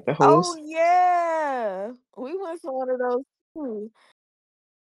 He was like the Oh host. yeah, we went to one of those too.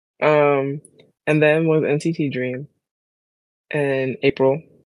 Um, and then was NCT Dream in April,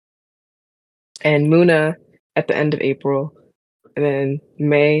 and Muna at the end of April. And then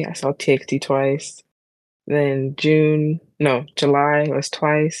May, I saw TXT twice. Then July was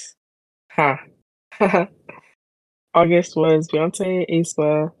twice. Ha. August was Beyonce,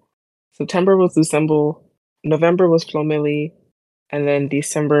 aespa. September was Lucemble. November was Flo Milli. And then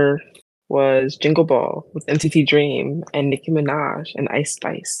December was Jingle Ball with NCT Dream and Nicki Minaj and Ice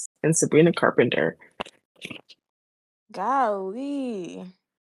Spice and Sabrina Carpenter. Golly,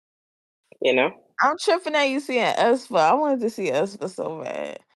 You know? I'm tripping at you seeing Espa. I wanted to see Espa so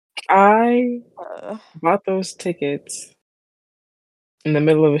bad. I Uh, bought those tickets in the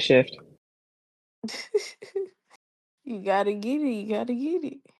middle of a shift. you gotta get it. You gotta get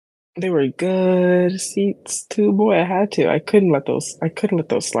They were good seats too. Boy, I had to. I couldn't let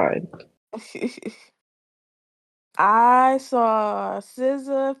those slide. it. I saw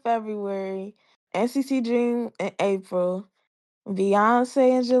SZA February, NCT Dream in April,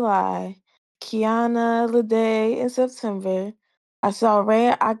 Beyonce in July, Kiana Lede in September. I saw Ray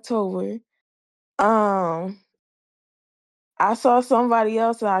in October. Um, I saw somebody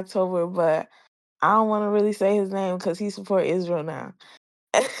else in October, but I don't want to really say his name because he support Israel now.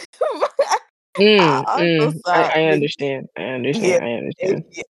 I also I, saw I Big, understand. I yeah, understand. I understand.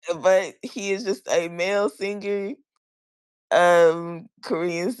 yeah, but he is just a male singer,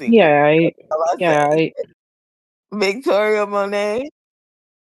 Korean singer. Yeah, That's all I yeah, say. Victoria Monet,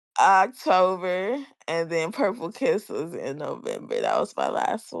 October, and then Purple Kiss was in November. That was my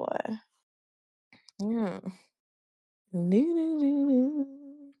last one. Yeah.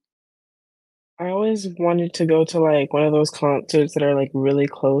 I always wanted to go to like one of those concerts that are like really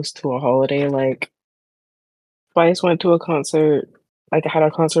close to a holiday. Like Spice went to a concert, like I had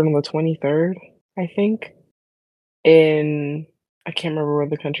a concert on the 23rd, I think, in I can't remember where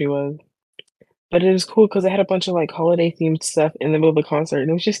the country was. But it was cool because they had a bunch of like holiday themed stuff in the middle of the concert and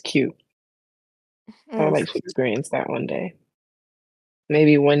it was just cute. I would That's like to cute. experience that one day.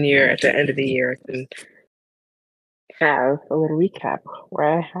 Maybe one year at the end of the year I can have a little recap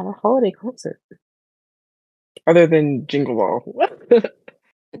where I had a holiday concert. Other than Jingle Ball.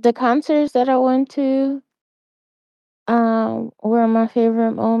 The concerts that I went to were my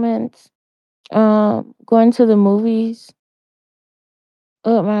favorite moments. Going to the movies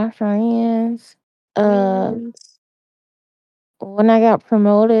with my friends. Uh, Friends. when I got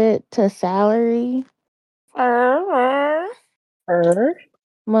promoted to salary, Uh, Her.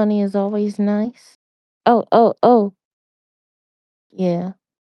 money is always nice. Oh, yeah.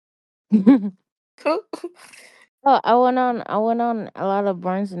 Oh, I went on a lot of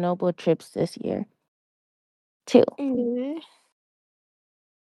Barnes and Noble trips this year too. yeah.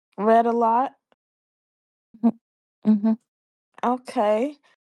 Read a lot. Mm-hmm. Okay.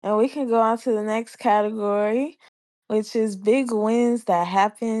 And we can go on to the next category, which is big wins that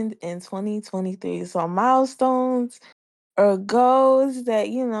happened in 2023. So milestones or goals that,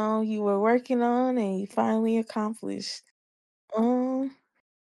 you were working on and you finally accomplished. Um,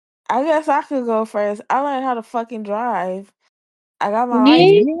 I guess I could go first. I learned how to fucking drive. I got my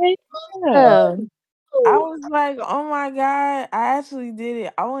license. Yeah. Yeah. I was like, oh my God, I actually did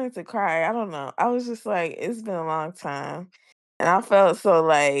it. I wanted to cry. I don't know. I was just like, it's been a long time. And I felt so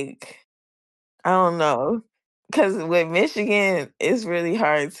like, I don't know. Because with Michigan, it's really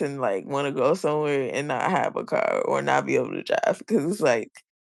hard to like want to go somewhere and not have a car or not be able to drive. Because it's like,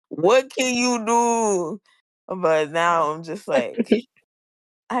 what can you do? But now I'm just like,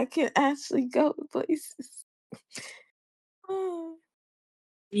 I can actually go places.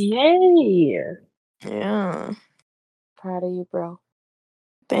 Yay. Yeah. Proud of you, bro.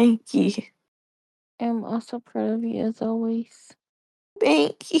 Thank you. am also proud of you as always.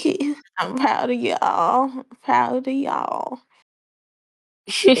 Thank you. I'm proud of y'all. Proud of y'all.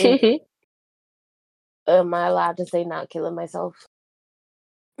 And am I allowed to say not killing myself?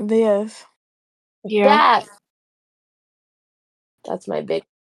 Yes. Yeah. Yes. That's my big.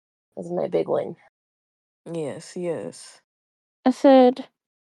 That's my big win. Yes, yes. I said,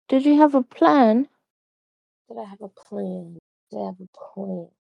 did you have a plan? Did I have a plan? Did I have a plan?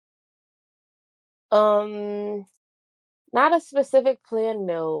 Um, Not a specific plan.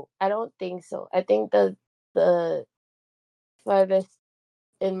 No, I don't think so. I think the farthest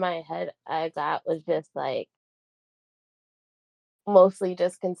in my head I got was just like mostly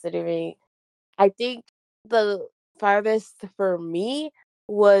just considering. I think the farthest for me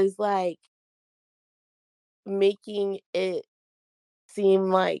was like making it seem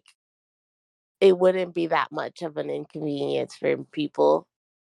like it wouldn't be that much of an inconvenience for people.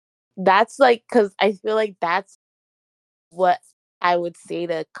 That's like, because I feel like that's what I would say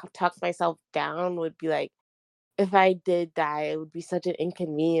to talk myself down would be like, if I did die, it would be such an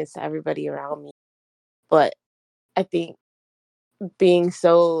inconvenience to everybody around me. But I think being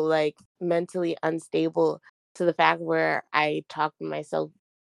so like mentally unstable to the fact where I talk myself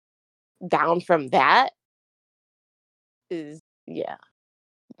down from that is, yeah,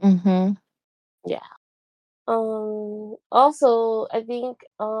 Mm-hmm. yeah. Also I think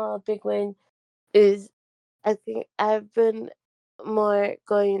big win is, I think I've been more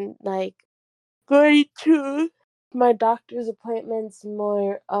going to my doctor's appointments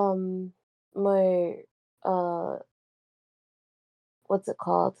more uh what's it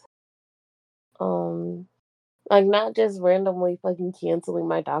called? Um like not just randomly fucking canceling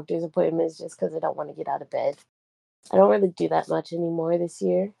my doctor's appointments just because I don't want to get out of bed. I don't really do that much anymore this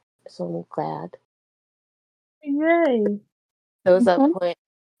year, so I'm glad. Yay. There was a Mm-hmm. point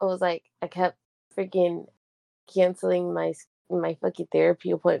I was like I kept freaking canceling my fucking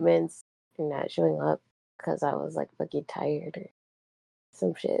therapy appointments and not showing up because I was like fucking tired or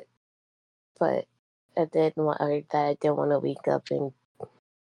some shit. But I didn't want, or that I didn't want to wake up and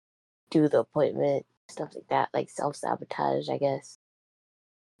do the appointment, stuff like that, like self sabotage, I guess,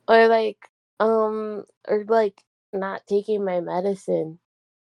 or or like not taking my medicine.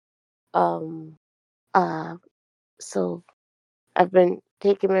 Um, uh, so I've been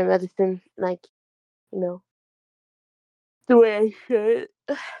taking my medicine like you know the way I should.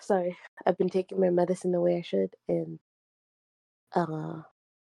 Sorry, I've been taking my medicine the way I should, and uh,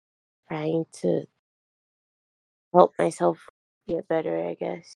 trying to help myself get better, I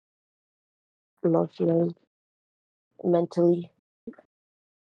guess, emotionally, mentally.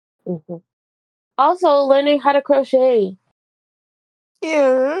 Hmm. Also, learning how to crochet.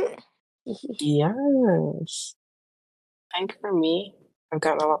 Yeah. Yes. I think for me, I've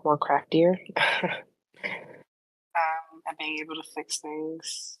gotten a lot more craftier. At being able to fix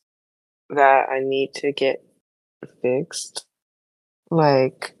things that I need to get fixed.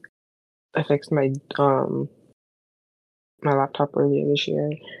 Like I fixed my laptop earlier this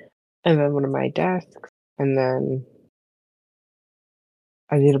year, and then one of my desks, and then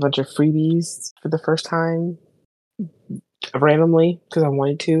I did a bunch of freebies for the first time randomly because I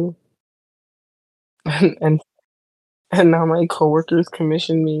wanted to, and and now my coworkers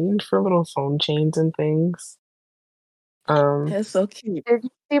commissioned me for little phone chains and things. Um, That's so cute. Did you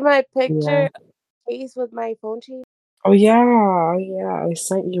see my yeah. picture case with my phone chain? Oh yeah, yeah. I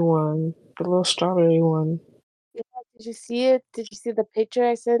sent you one, the little strawberry one. Yeah, did you see it? Did you see the picture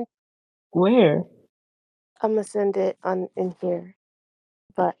I sent? Where? I'm gonna send it on in here,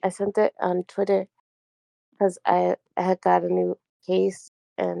 but I sent it on Twitter because I had got a new case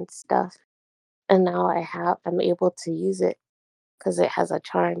and stuff, and now I'm able to use it because it has a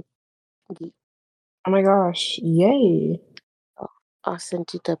charm. Oh my gosh! Yay! So I'll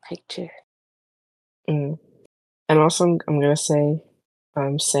send you the picture. Mm. And also, I'm gonna say,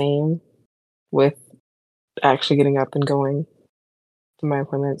 same with actually getting up and going to my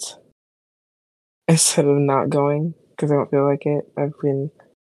appointments instead of not going because I don't feel like it. I've been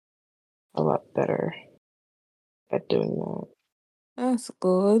a lot better at doing that. That's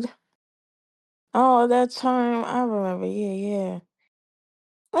good. Oh, that time I remember. Yeah, yeah.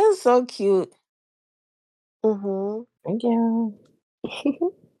 That's so cute. Mm-hmm. Thank you.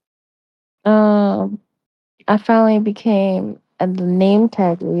 Um, I finally became a name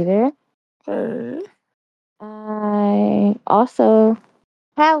tag reader. Uh, I also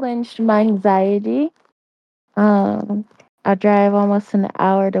challenged my anxiety. Um, I drive almost an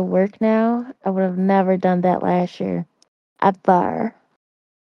hour to work now. I would have never done that last year. Ever.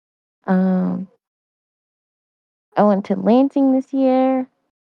 Um, I went to Lansing this year,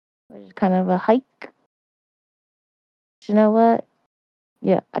 which is kind of a hike. You know what?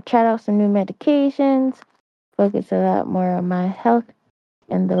 Yeah, I tried out some new medications, focus a lot more on my health,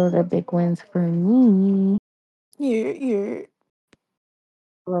 and those are big wins for me. You're.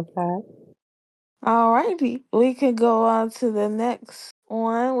 Love that. Alrighty. We can go on to the next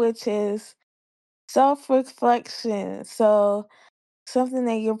one, which is self reflection. So, something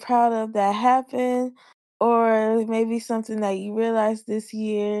that you're proud of that happened, or maybe something that you realized this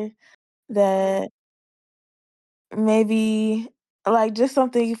year that maybe, like, just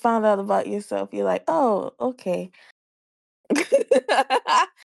something you found out about yourself. You're like, oh, okay.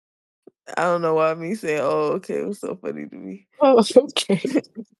 I don't know why me saying, oh, okay, it was so funny to me. Oh, okay.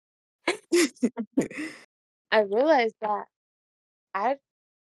 I realized that I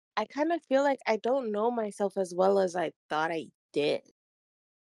I kind of feel like I don't know myself as well as I thought I did.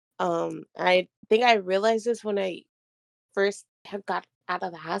 I think I realized this when I first had got out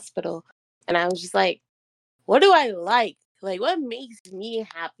of the hospital, and I was just like, "What do I like? Like, what makes me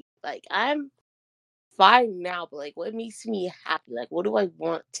happy? Like, I'm fine now, but like, what makes me happy? Like, what do I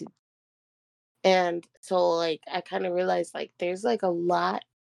want to?" And so, like, I kind of realized like there's like a lot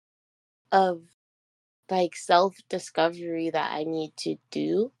of like self discovery that I need to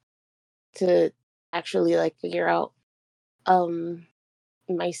do to actually like figure out um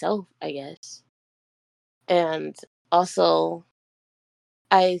myself, I guess. And also,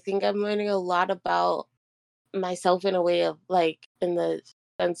 I think I'm learning a lot about myself in a way of like in the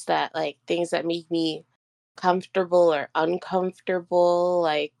sense that like things that make me comfortable or uncomfortable,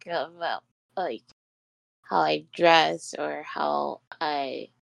 like about like how I dress or how I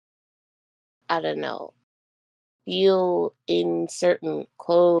don't know, feel in certain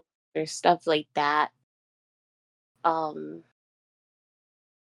clothes or stuff like that. Um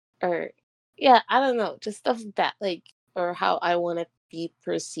or yeah, I don't know, just stuff like that, like or how I want to be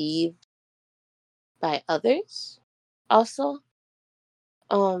perceived by others also.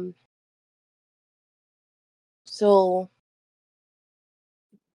 Um so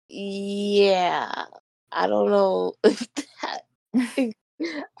yeah, I don't know if that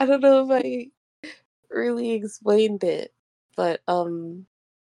I don't know if I really explained it, but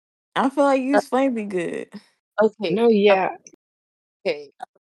I feel like you uh, explained it good. okay, No, yeah. okay,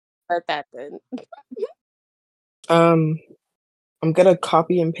 let that then. Um, I'm gonna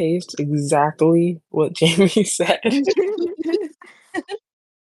copy and paste exactly what Jamie said,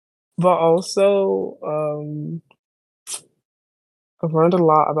 but also, I've learned a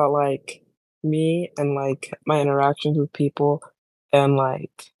lot about like me and like my interactions with people and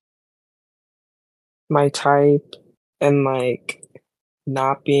like my type and like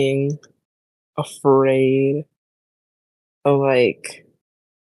not being afraid of like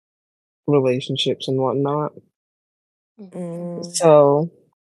relationships and whatnot. Mm, So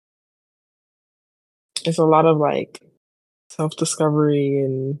it's a lot of like self discovery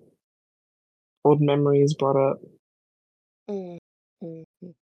and old memories brought up. Mm, mm,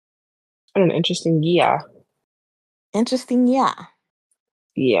 mm, And an interesting year. interesting, yeah.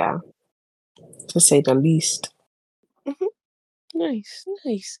 Yeah, to say the least. mhm. Nice,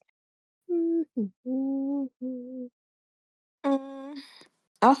 nice. Mhm, mhm. Mm,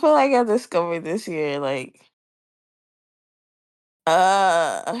 I feel like I discovered this year, like,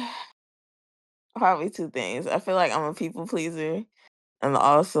 uh, probably two things. I feel like I'm a people pleaser, and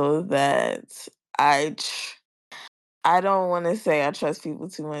also that I, tr- I don't want to say I trust people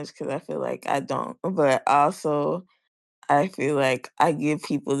too much because I feel like I don't, but also I feel like I give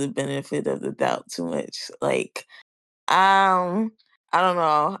people the benefit of the doubt too much. Like, Um, I don't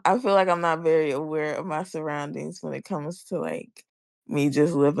know. I feel like I'm not very aware of my surroundings when it comes to like me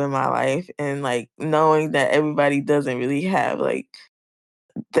just living my life and like knowing that everybody doesn't really have like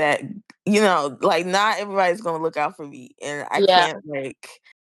that, like not everybody's gonna look out for me. And Yeah,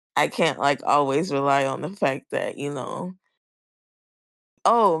 I can't like always rely on the fact that,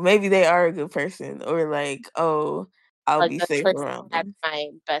 oh, maybe they are a good person or like, oh, I'll like be this safe person around has them. my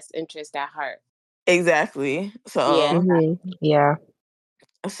best interest at heart. Exactly. Yeah. Yeah.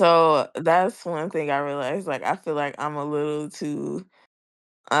 So that's one thing I realized. Like I feel like I'm a little too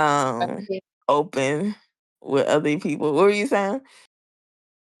um Okay. open with other people. What were you saying?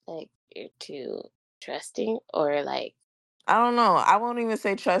 Like you're too trusting or like I don't know. I won't even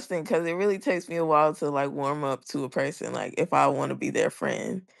say trusting because it really takes me a while to like warm up to a person, like if I want to be their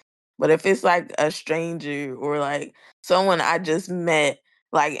friend. But if it's like a stranger or like someone I just met,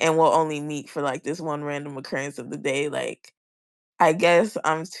 like and will only meet for like this one random occurrence of the day, like I guess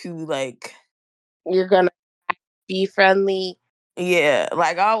I'm too like you're gonna be friendly. yeah,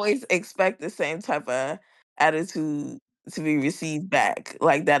 like, I always expect the same type of attitude to be received back,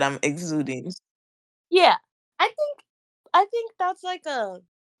 like, that I'm exuding. Yeah. I think I think that's like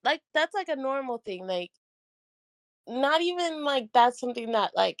a normal thing. Like, not even like that's something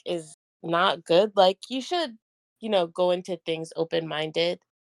that like is not good. Like, you should, go into things open minded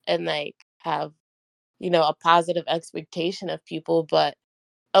and like have, a positive expectation of people. But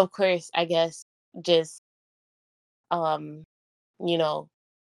of course, I guess just um, you know,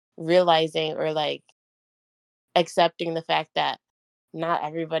 realizing or like accepting the fact that not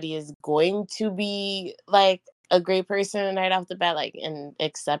everybody is going to be like a great person right off the bat, like, and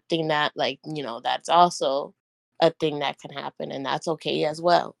accepting that, like, that's also a thing that can happen, and that's okay as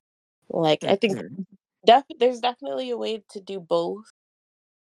well. Like, I think Mhm. there's definitely a way to do both,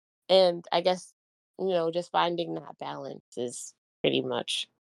 and I guess just finding that balance is pretty much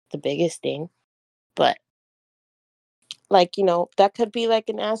the biggest thing. But like, that could be like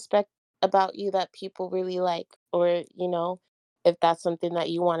an aspect about you that people really like, or if that's something that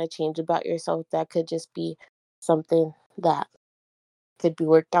you want to change about yourself, that could just be something that could be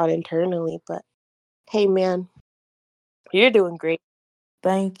worked out internally. But hey, man, you're doing great.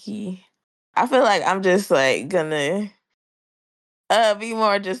 Thank you. I feel like I'm just like gonna be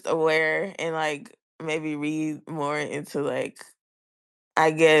more just aware and like maybe read more into like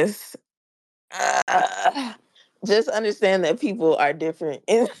I guess uh, just understand that people are different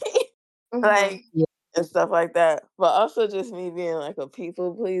and Hmm. like and stuff like that. But also just me being like a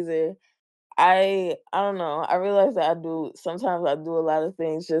people pleaser. I don't know. I realize that I do a lot of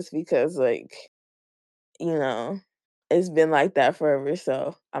things just because like, you know, it's been like that forever,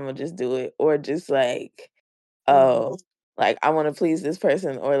 so I'm gonna just do it. Or just like, Hmm. oh, like I want to please this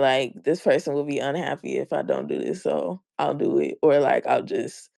person, or like this person will be unhappy if I don't do this, so I'll do it. Or like I'll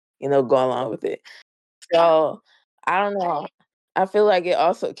just, go along with it. So I don't know. I feel like it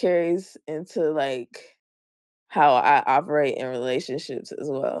also carries into like how I operate in relationships as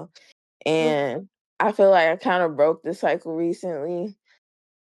well. And I feel like I kind of broke the cycle recently.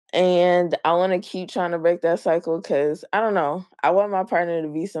 And I want to keep trying to break that cycle because I don't know. I want my partner to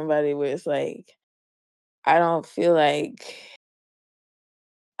be somebody where it's like, I don't feel like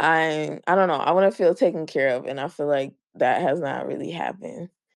I don't know. I want to feel taken care of. And I feel like that has not really happened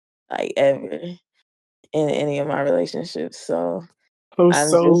like ever in any of my relationships. So I'm I'm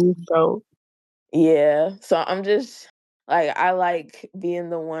just, so dope. yeah. So I'm just like, I like being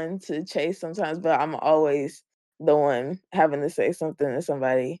the one to chase sometimes, but I'm always the one having to say something to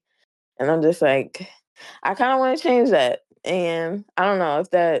somebody. And I'm just like, I kind of want to change that. And I don't know if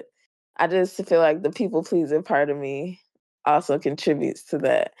that, I just feel like the people pleaser part of me also contributes to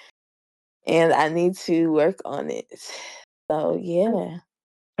that. And I need to work on it. So, yeah.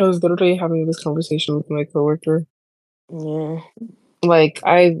 I was literally having this conversation with my coworker. Yeah. Like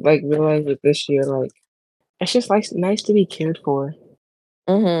I like realized it this year. Like it's just like nice to be cared for.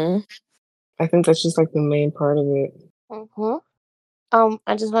 Mhm. I think that's just like the main part of it. Hmm.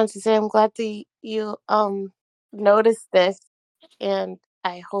 I just wanted to say I'm glad that you noticed this, and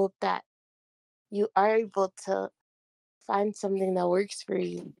I hope that you are able to find something that works for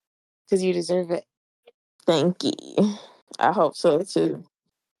you because you deserve it. Thank you. I hope so too.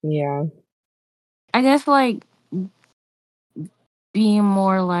 Yeah. I guess like being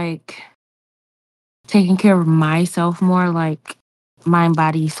more like taking care of myself more, like mind,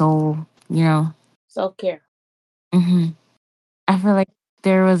 body, soul, you know. Self care. hmm I feel like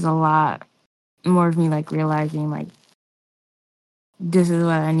there was a lot more of me like realizing like this is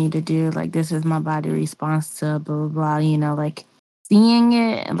what I need to do. Like this is my body response to blah blah blah. Like seeing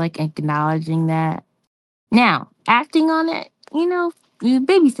it and like acknowledging that. Now acting on it,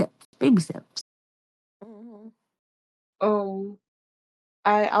 baby steps, baby steps. Mhm. Um,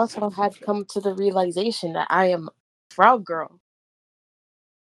 I also had come to the realization that I am frog girl.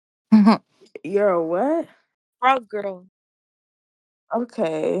 You're a what? Frog girl.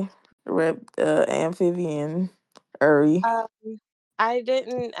 Okay. Rep amphibian. Uri. Um, I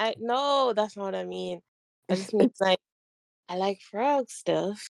didn't. I no, that's not what I mean. I just mean like I like frog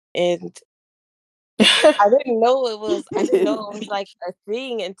stuff, and I didn't know it was. I didn't know it was like a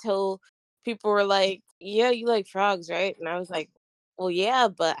thing until people were like, "Yeah, you like frogs, right?" And I was like, "Well, yeah,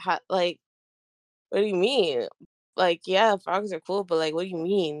 but how, like, what do you mean? Like, yeah, frogs are cool, but like, what do you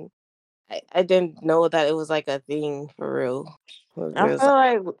mean?" I didn't know that it was like a thing for real. It I was feel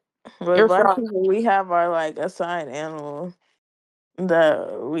like, like with you're black frog. people, we have our like assigned animal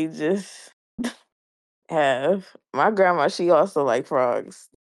that we just have. My grandma, she also like frogs.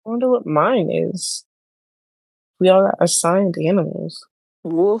 I wonder what mine is. We all got assigned animals.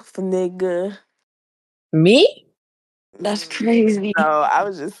 Wolf nigga. Me? That's crazy. No, I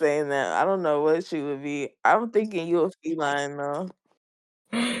was just saying that. I don't know what she would be. I'm thinking you a feline though.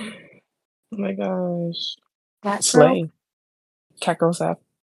 Oh my gosh. That girl. Slay. Cat girl sap.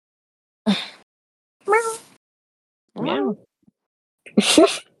 Wow. Yeah.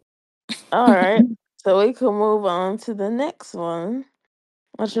 All right. So we can move on to the next one,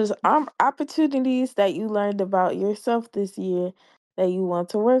 which is opportunities that you learned about yourself this year that you want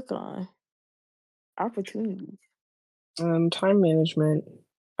to work on. Opportunities. Time management.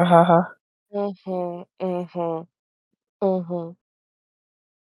 Ahaha. Mhm. Mhm. Mhm.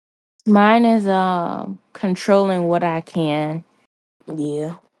 Mine is controlling what I can.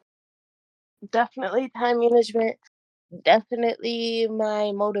 Yeah. Definitely time management. Definitely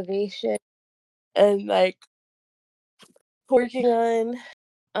my motivation and like working on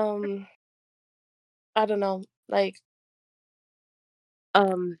I don't know, like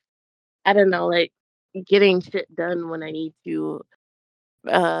um I don't know, like getting shit done when I need to,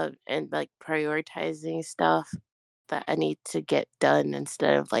 and like prioritizing stuff that I need to get done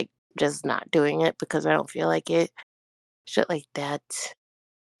instead of like just not doing it because I don't feel like it. Shit like that.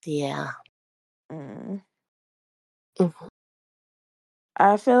 Yeah. Mm. Mhm.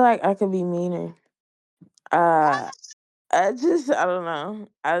 I feel like I could be meaner. Uh, I don't know.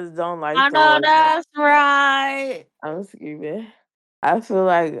 I just don't like I the know way that that's right. I'm screaming. I feel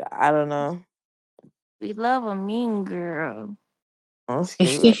like I don't know. We love a mean girl. I'm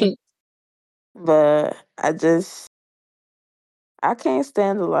screaming, but I can't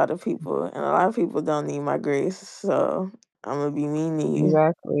stand a lot of people, and a lot of people don't need my grace. So I'm gonna be mean to you.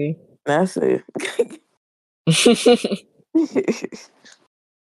 Exactly. That's it.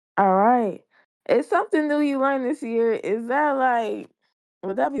 All right. It's something new you learned this year. Is that like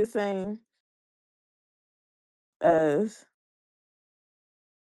would that be the same as,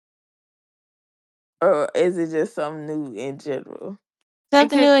 or is it just something new in general? It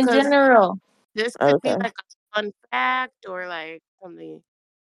Something could, new in cause general. this could be Okay. like a fun fact or like something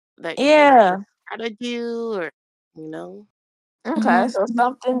that you Yeah. learn how to do, or you know. Okay. Hmm. So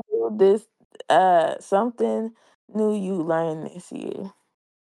something new you learned this year.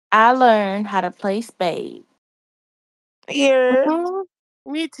 I learned how to play spades, Here. Mhm.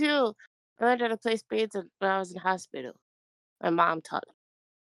 Me too. I learned how to play spades when I was in hospital. My mom taught me.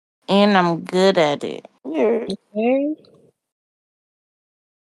 and I'm good at it. Here. Okay.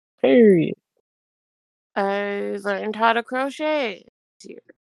 Period. I learned how to crochet this year.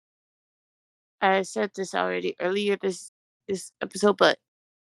 I said this already earlier this episode, but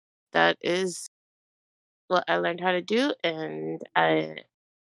that is what I learned how to do, and I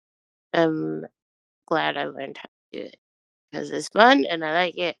am glad I learned how to do it because it's fun and I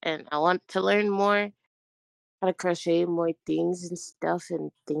like it, and I want to learn more how to crochet more things and stuff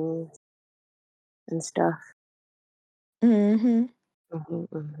and things and stuff. Mm-hmm. Hmm.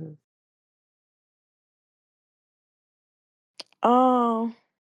 Hmm. Um,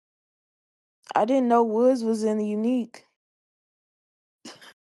 I didn't know Woods was in Unique.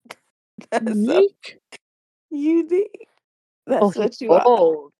 That's so Unique. unique. Oh, That's he's what you are.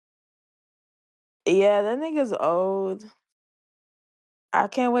 old. Yeah, that nigga's old. I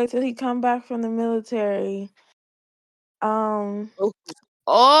can't wait till he come back from the military. Um, Oh, he's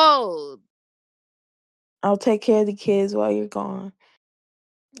old. I'll take care of the kids while you're gone.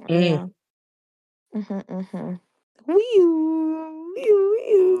 Mm. Yeah. Mhm. Mhm. Wee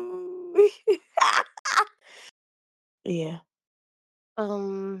wee. Yeah.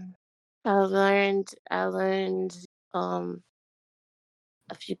 Um, I learned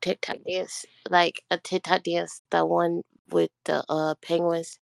a few TikTok dance, like a TikTok dance, the one with the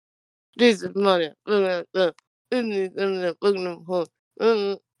penguins. This is money. You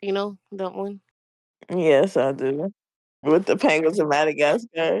know that one? Yes, I do. With the penguins of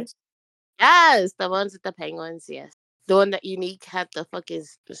Madagascar. Yes, the ones with the penguins. Yes, the one that Unique had the fucking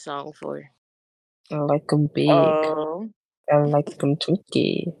song for. I like 'em big. Oh. I like 'em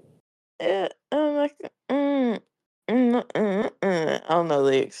twinkie. Yeah, I'm like, I don't know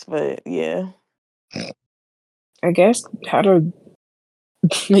lyrics, but yeah. I guess how to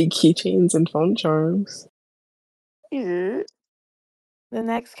make keychains and phone charms. Yeah. The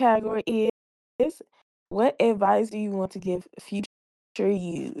next category is what advice do you want to give future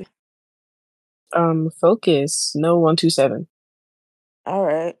you? Focus. No 127. All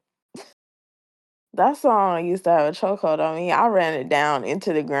right. That song used to have a chokehold on me. I ran it down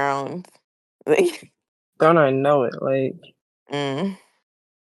into the ground. Like, Don't I know it? Like, mm,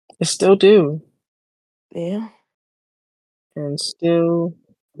 I still do. yeah. And still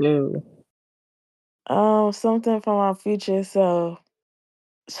do. Something for my future self.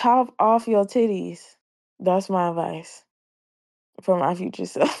 Chop off your titties. That's my advice for my future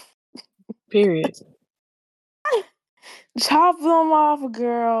self. Period. Chop them off,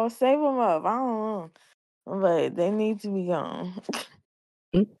 girl. Save them up. I don't know. but they need to be gone.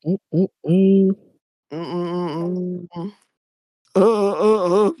 Mm-mm-mm-mm. Mm-mm-mm-mm.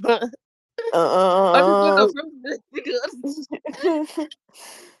 I'm gonna Uh,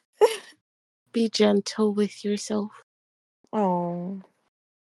 be gentle with yourself. oh,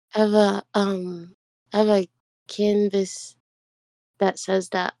 I have a canvas that says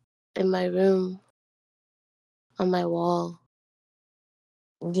that in my room on my wall.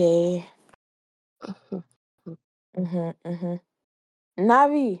 yeah. Mm-hmm.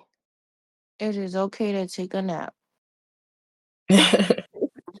 Navi. It is okay to take a nap.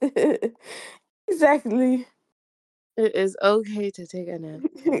 Exactly. It is okay to take a nap.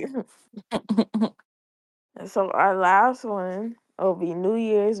 So our last one will be New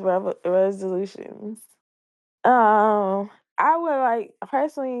Year's resolutions. I would like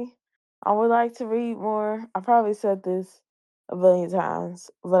personally. I would like to read more. I probably said this a billion times,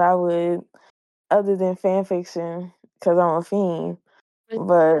 but I would, other than fan fiction, because I'm a fiend.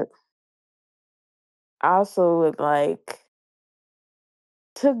 But I also would like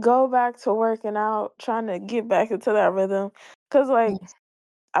to go back to working out, trying to get back into that rhythm. Cause like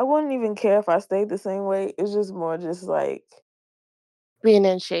I wouldn't even care if I stayed the same way. It's just more just like Being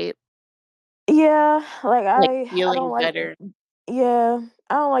in shape, yeah, like like I don't feeling like better. yeah,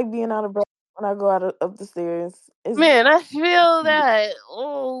 I don't like being out of breath when I go up the stairs. It's Man, I feel that.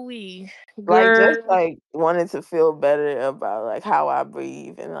 Oh, like just girl. like wanting to feel better about like how I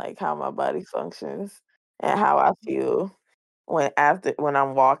breathe and like how my body functions and how I feel when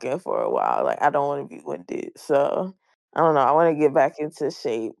I'm walking for a while. Like I don't want to be winded. So I don't know. I want to get back into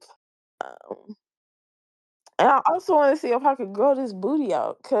shape. Um, and I also want to see if I could grow this booty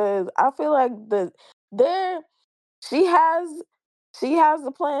out because I feel like there she has she has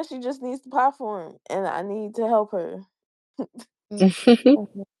the plan. She just needs the platform, and I need to help her.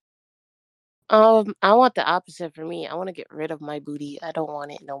 I want the opposite for me. I want to get rid of my booty. I don't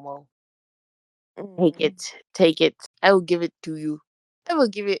want it no more. Take Mm. it. Take it. I will give it to you. I will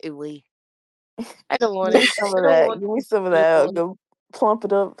give it away. I don't want Give me it. some I of don't that. want Give me teeth. some of I don't that. want Go plump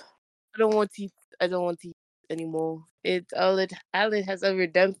it up. I don't want teeth. I don't want teeth anymore. It's all it has ever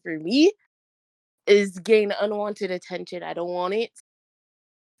done for me is gain unwanted attention. I don't want it.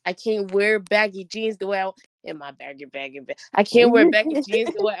 I can't wear baggy jeans the way in my baggy bag. I can't wear baggy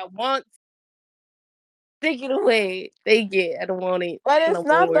jeans the way I want. Take it away. Take it. I don't want it But it's no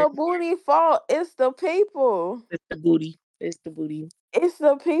not more. the booty fault. It's the people. It's the booty. It's the booty. It's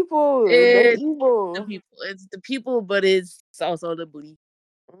the people. They It's the evil. people. It's the people, but it's also the booty.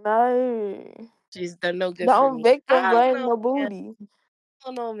 No. She's done no good for Don't me. victim I don't blame know, the man. booty. I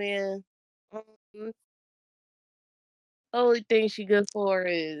don't know, man. Um, only thing she good for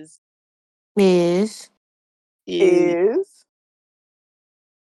Is is Is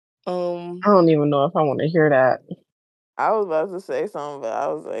um. I don't even know if I want to hear that. I was about to say something, but I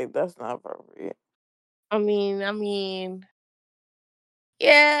was like, that's not appropriate. I mean,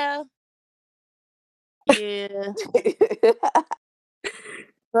 yeah, yeah.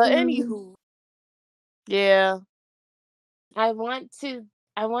 But Mm. anywho, yeah. I want to.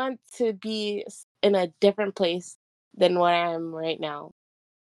 I want to be in a different place than where I am right now.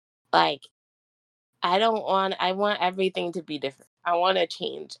 Like I don't want. I want everything to be different. I want to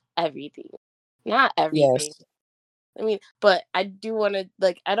change everything. Not everything. Yes. I mean, but I do want to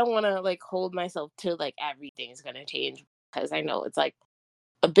like. I don't want to like hold myself to like everything's gonna change because I know it's like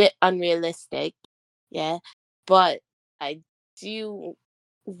a bit unrealistic. Yeah, but I do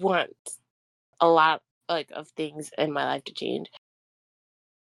want a lot like of things in my life to change.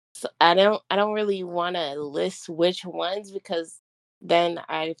 So I don't really want to list which ones because then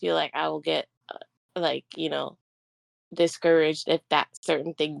I feel like I will get like, discouraged if that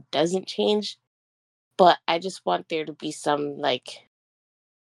certain thing doesn't change, but I just want there to be some like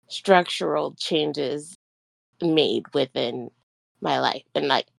structural changes made within my life. And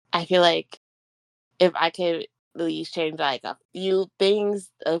like I feel like if I could at least change like a few things,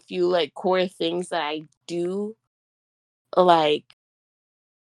 a few like core things that I do, like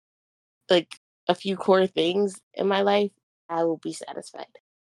like a few core things in my life, I will be satisfied.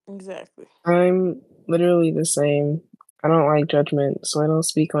 Exactly. I'm literally the same. I don't like judgment, so I don't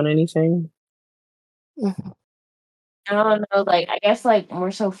speak on anything. Mhm. I don't know, like I guess like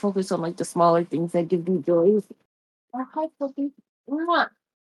more so focused on like the smaller things that give me joy. Hi, Sophie. Mwah.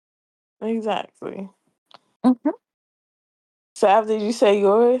 Exactly. Mhm. Sav, did you say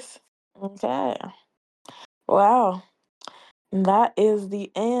yours? Okay. Wow. That is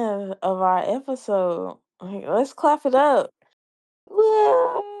the end of our episode. Okay, let's clap it up.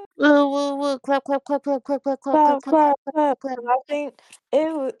 Woo! Woo, woo, woo. Clap, clap, clap, clap, clap, clap, clap, clap, Clap, clap, clap, clap, clap. clap, 'Cause I think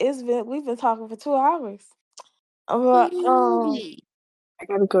it's been we've been talking for 2 hours. But, I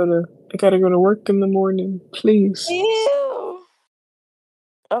gotta go to work in the morning, please. ew.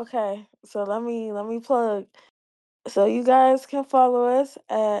 Okay, so let me plug. So you guys can follow us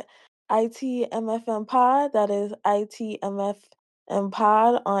at ITMFM Pod. That is ITMFM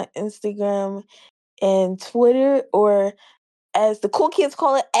Pod on Instagram and Twitter, or as the cool kids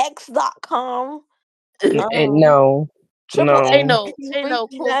call it, X.com. And no, Triple ain't no. no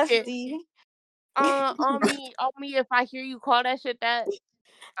Freaky cool kid. nasty. On me, if I hear you call that shit that,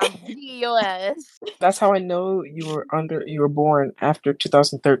 I'm beating your ass. That's how I know you were born after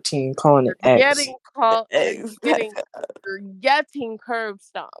 2013, calling it You're X. getting called. X. You're getting curb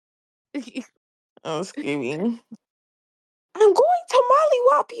stomped. I'm screaming. I'm going to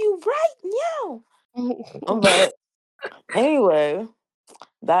mollywop you right now. But anyway,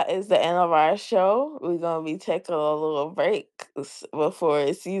 that is the end of our show. We're gonna be taking a little break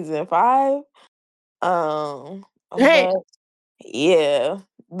before season 5. Hey, But yeah,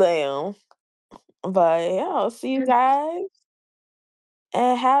 damn. But yeah, I'll see you guys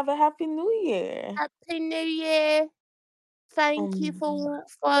and have a happy New Year. Happy New Year. Thank you for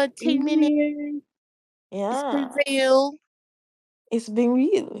tuning in. It's been Yeah, real. it's been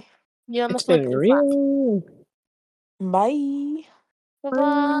real. You're on the It's been flipping side. real. Bye.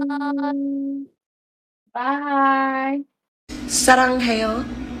 Bye-bye. Bye. Sarangheo.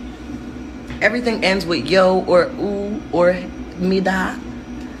 Everything ends with yo or oo or mida.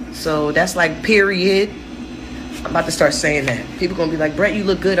 So that's like period. I'm about to start saying that. People gonna be like, Brett, you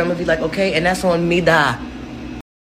look good. I'm gonna be like, okay, and that's on mida.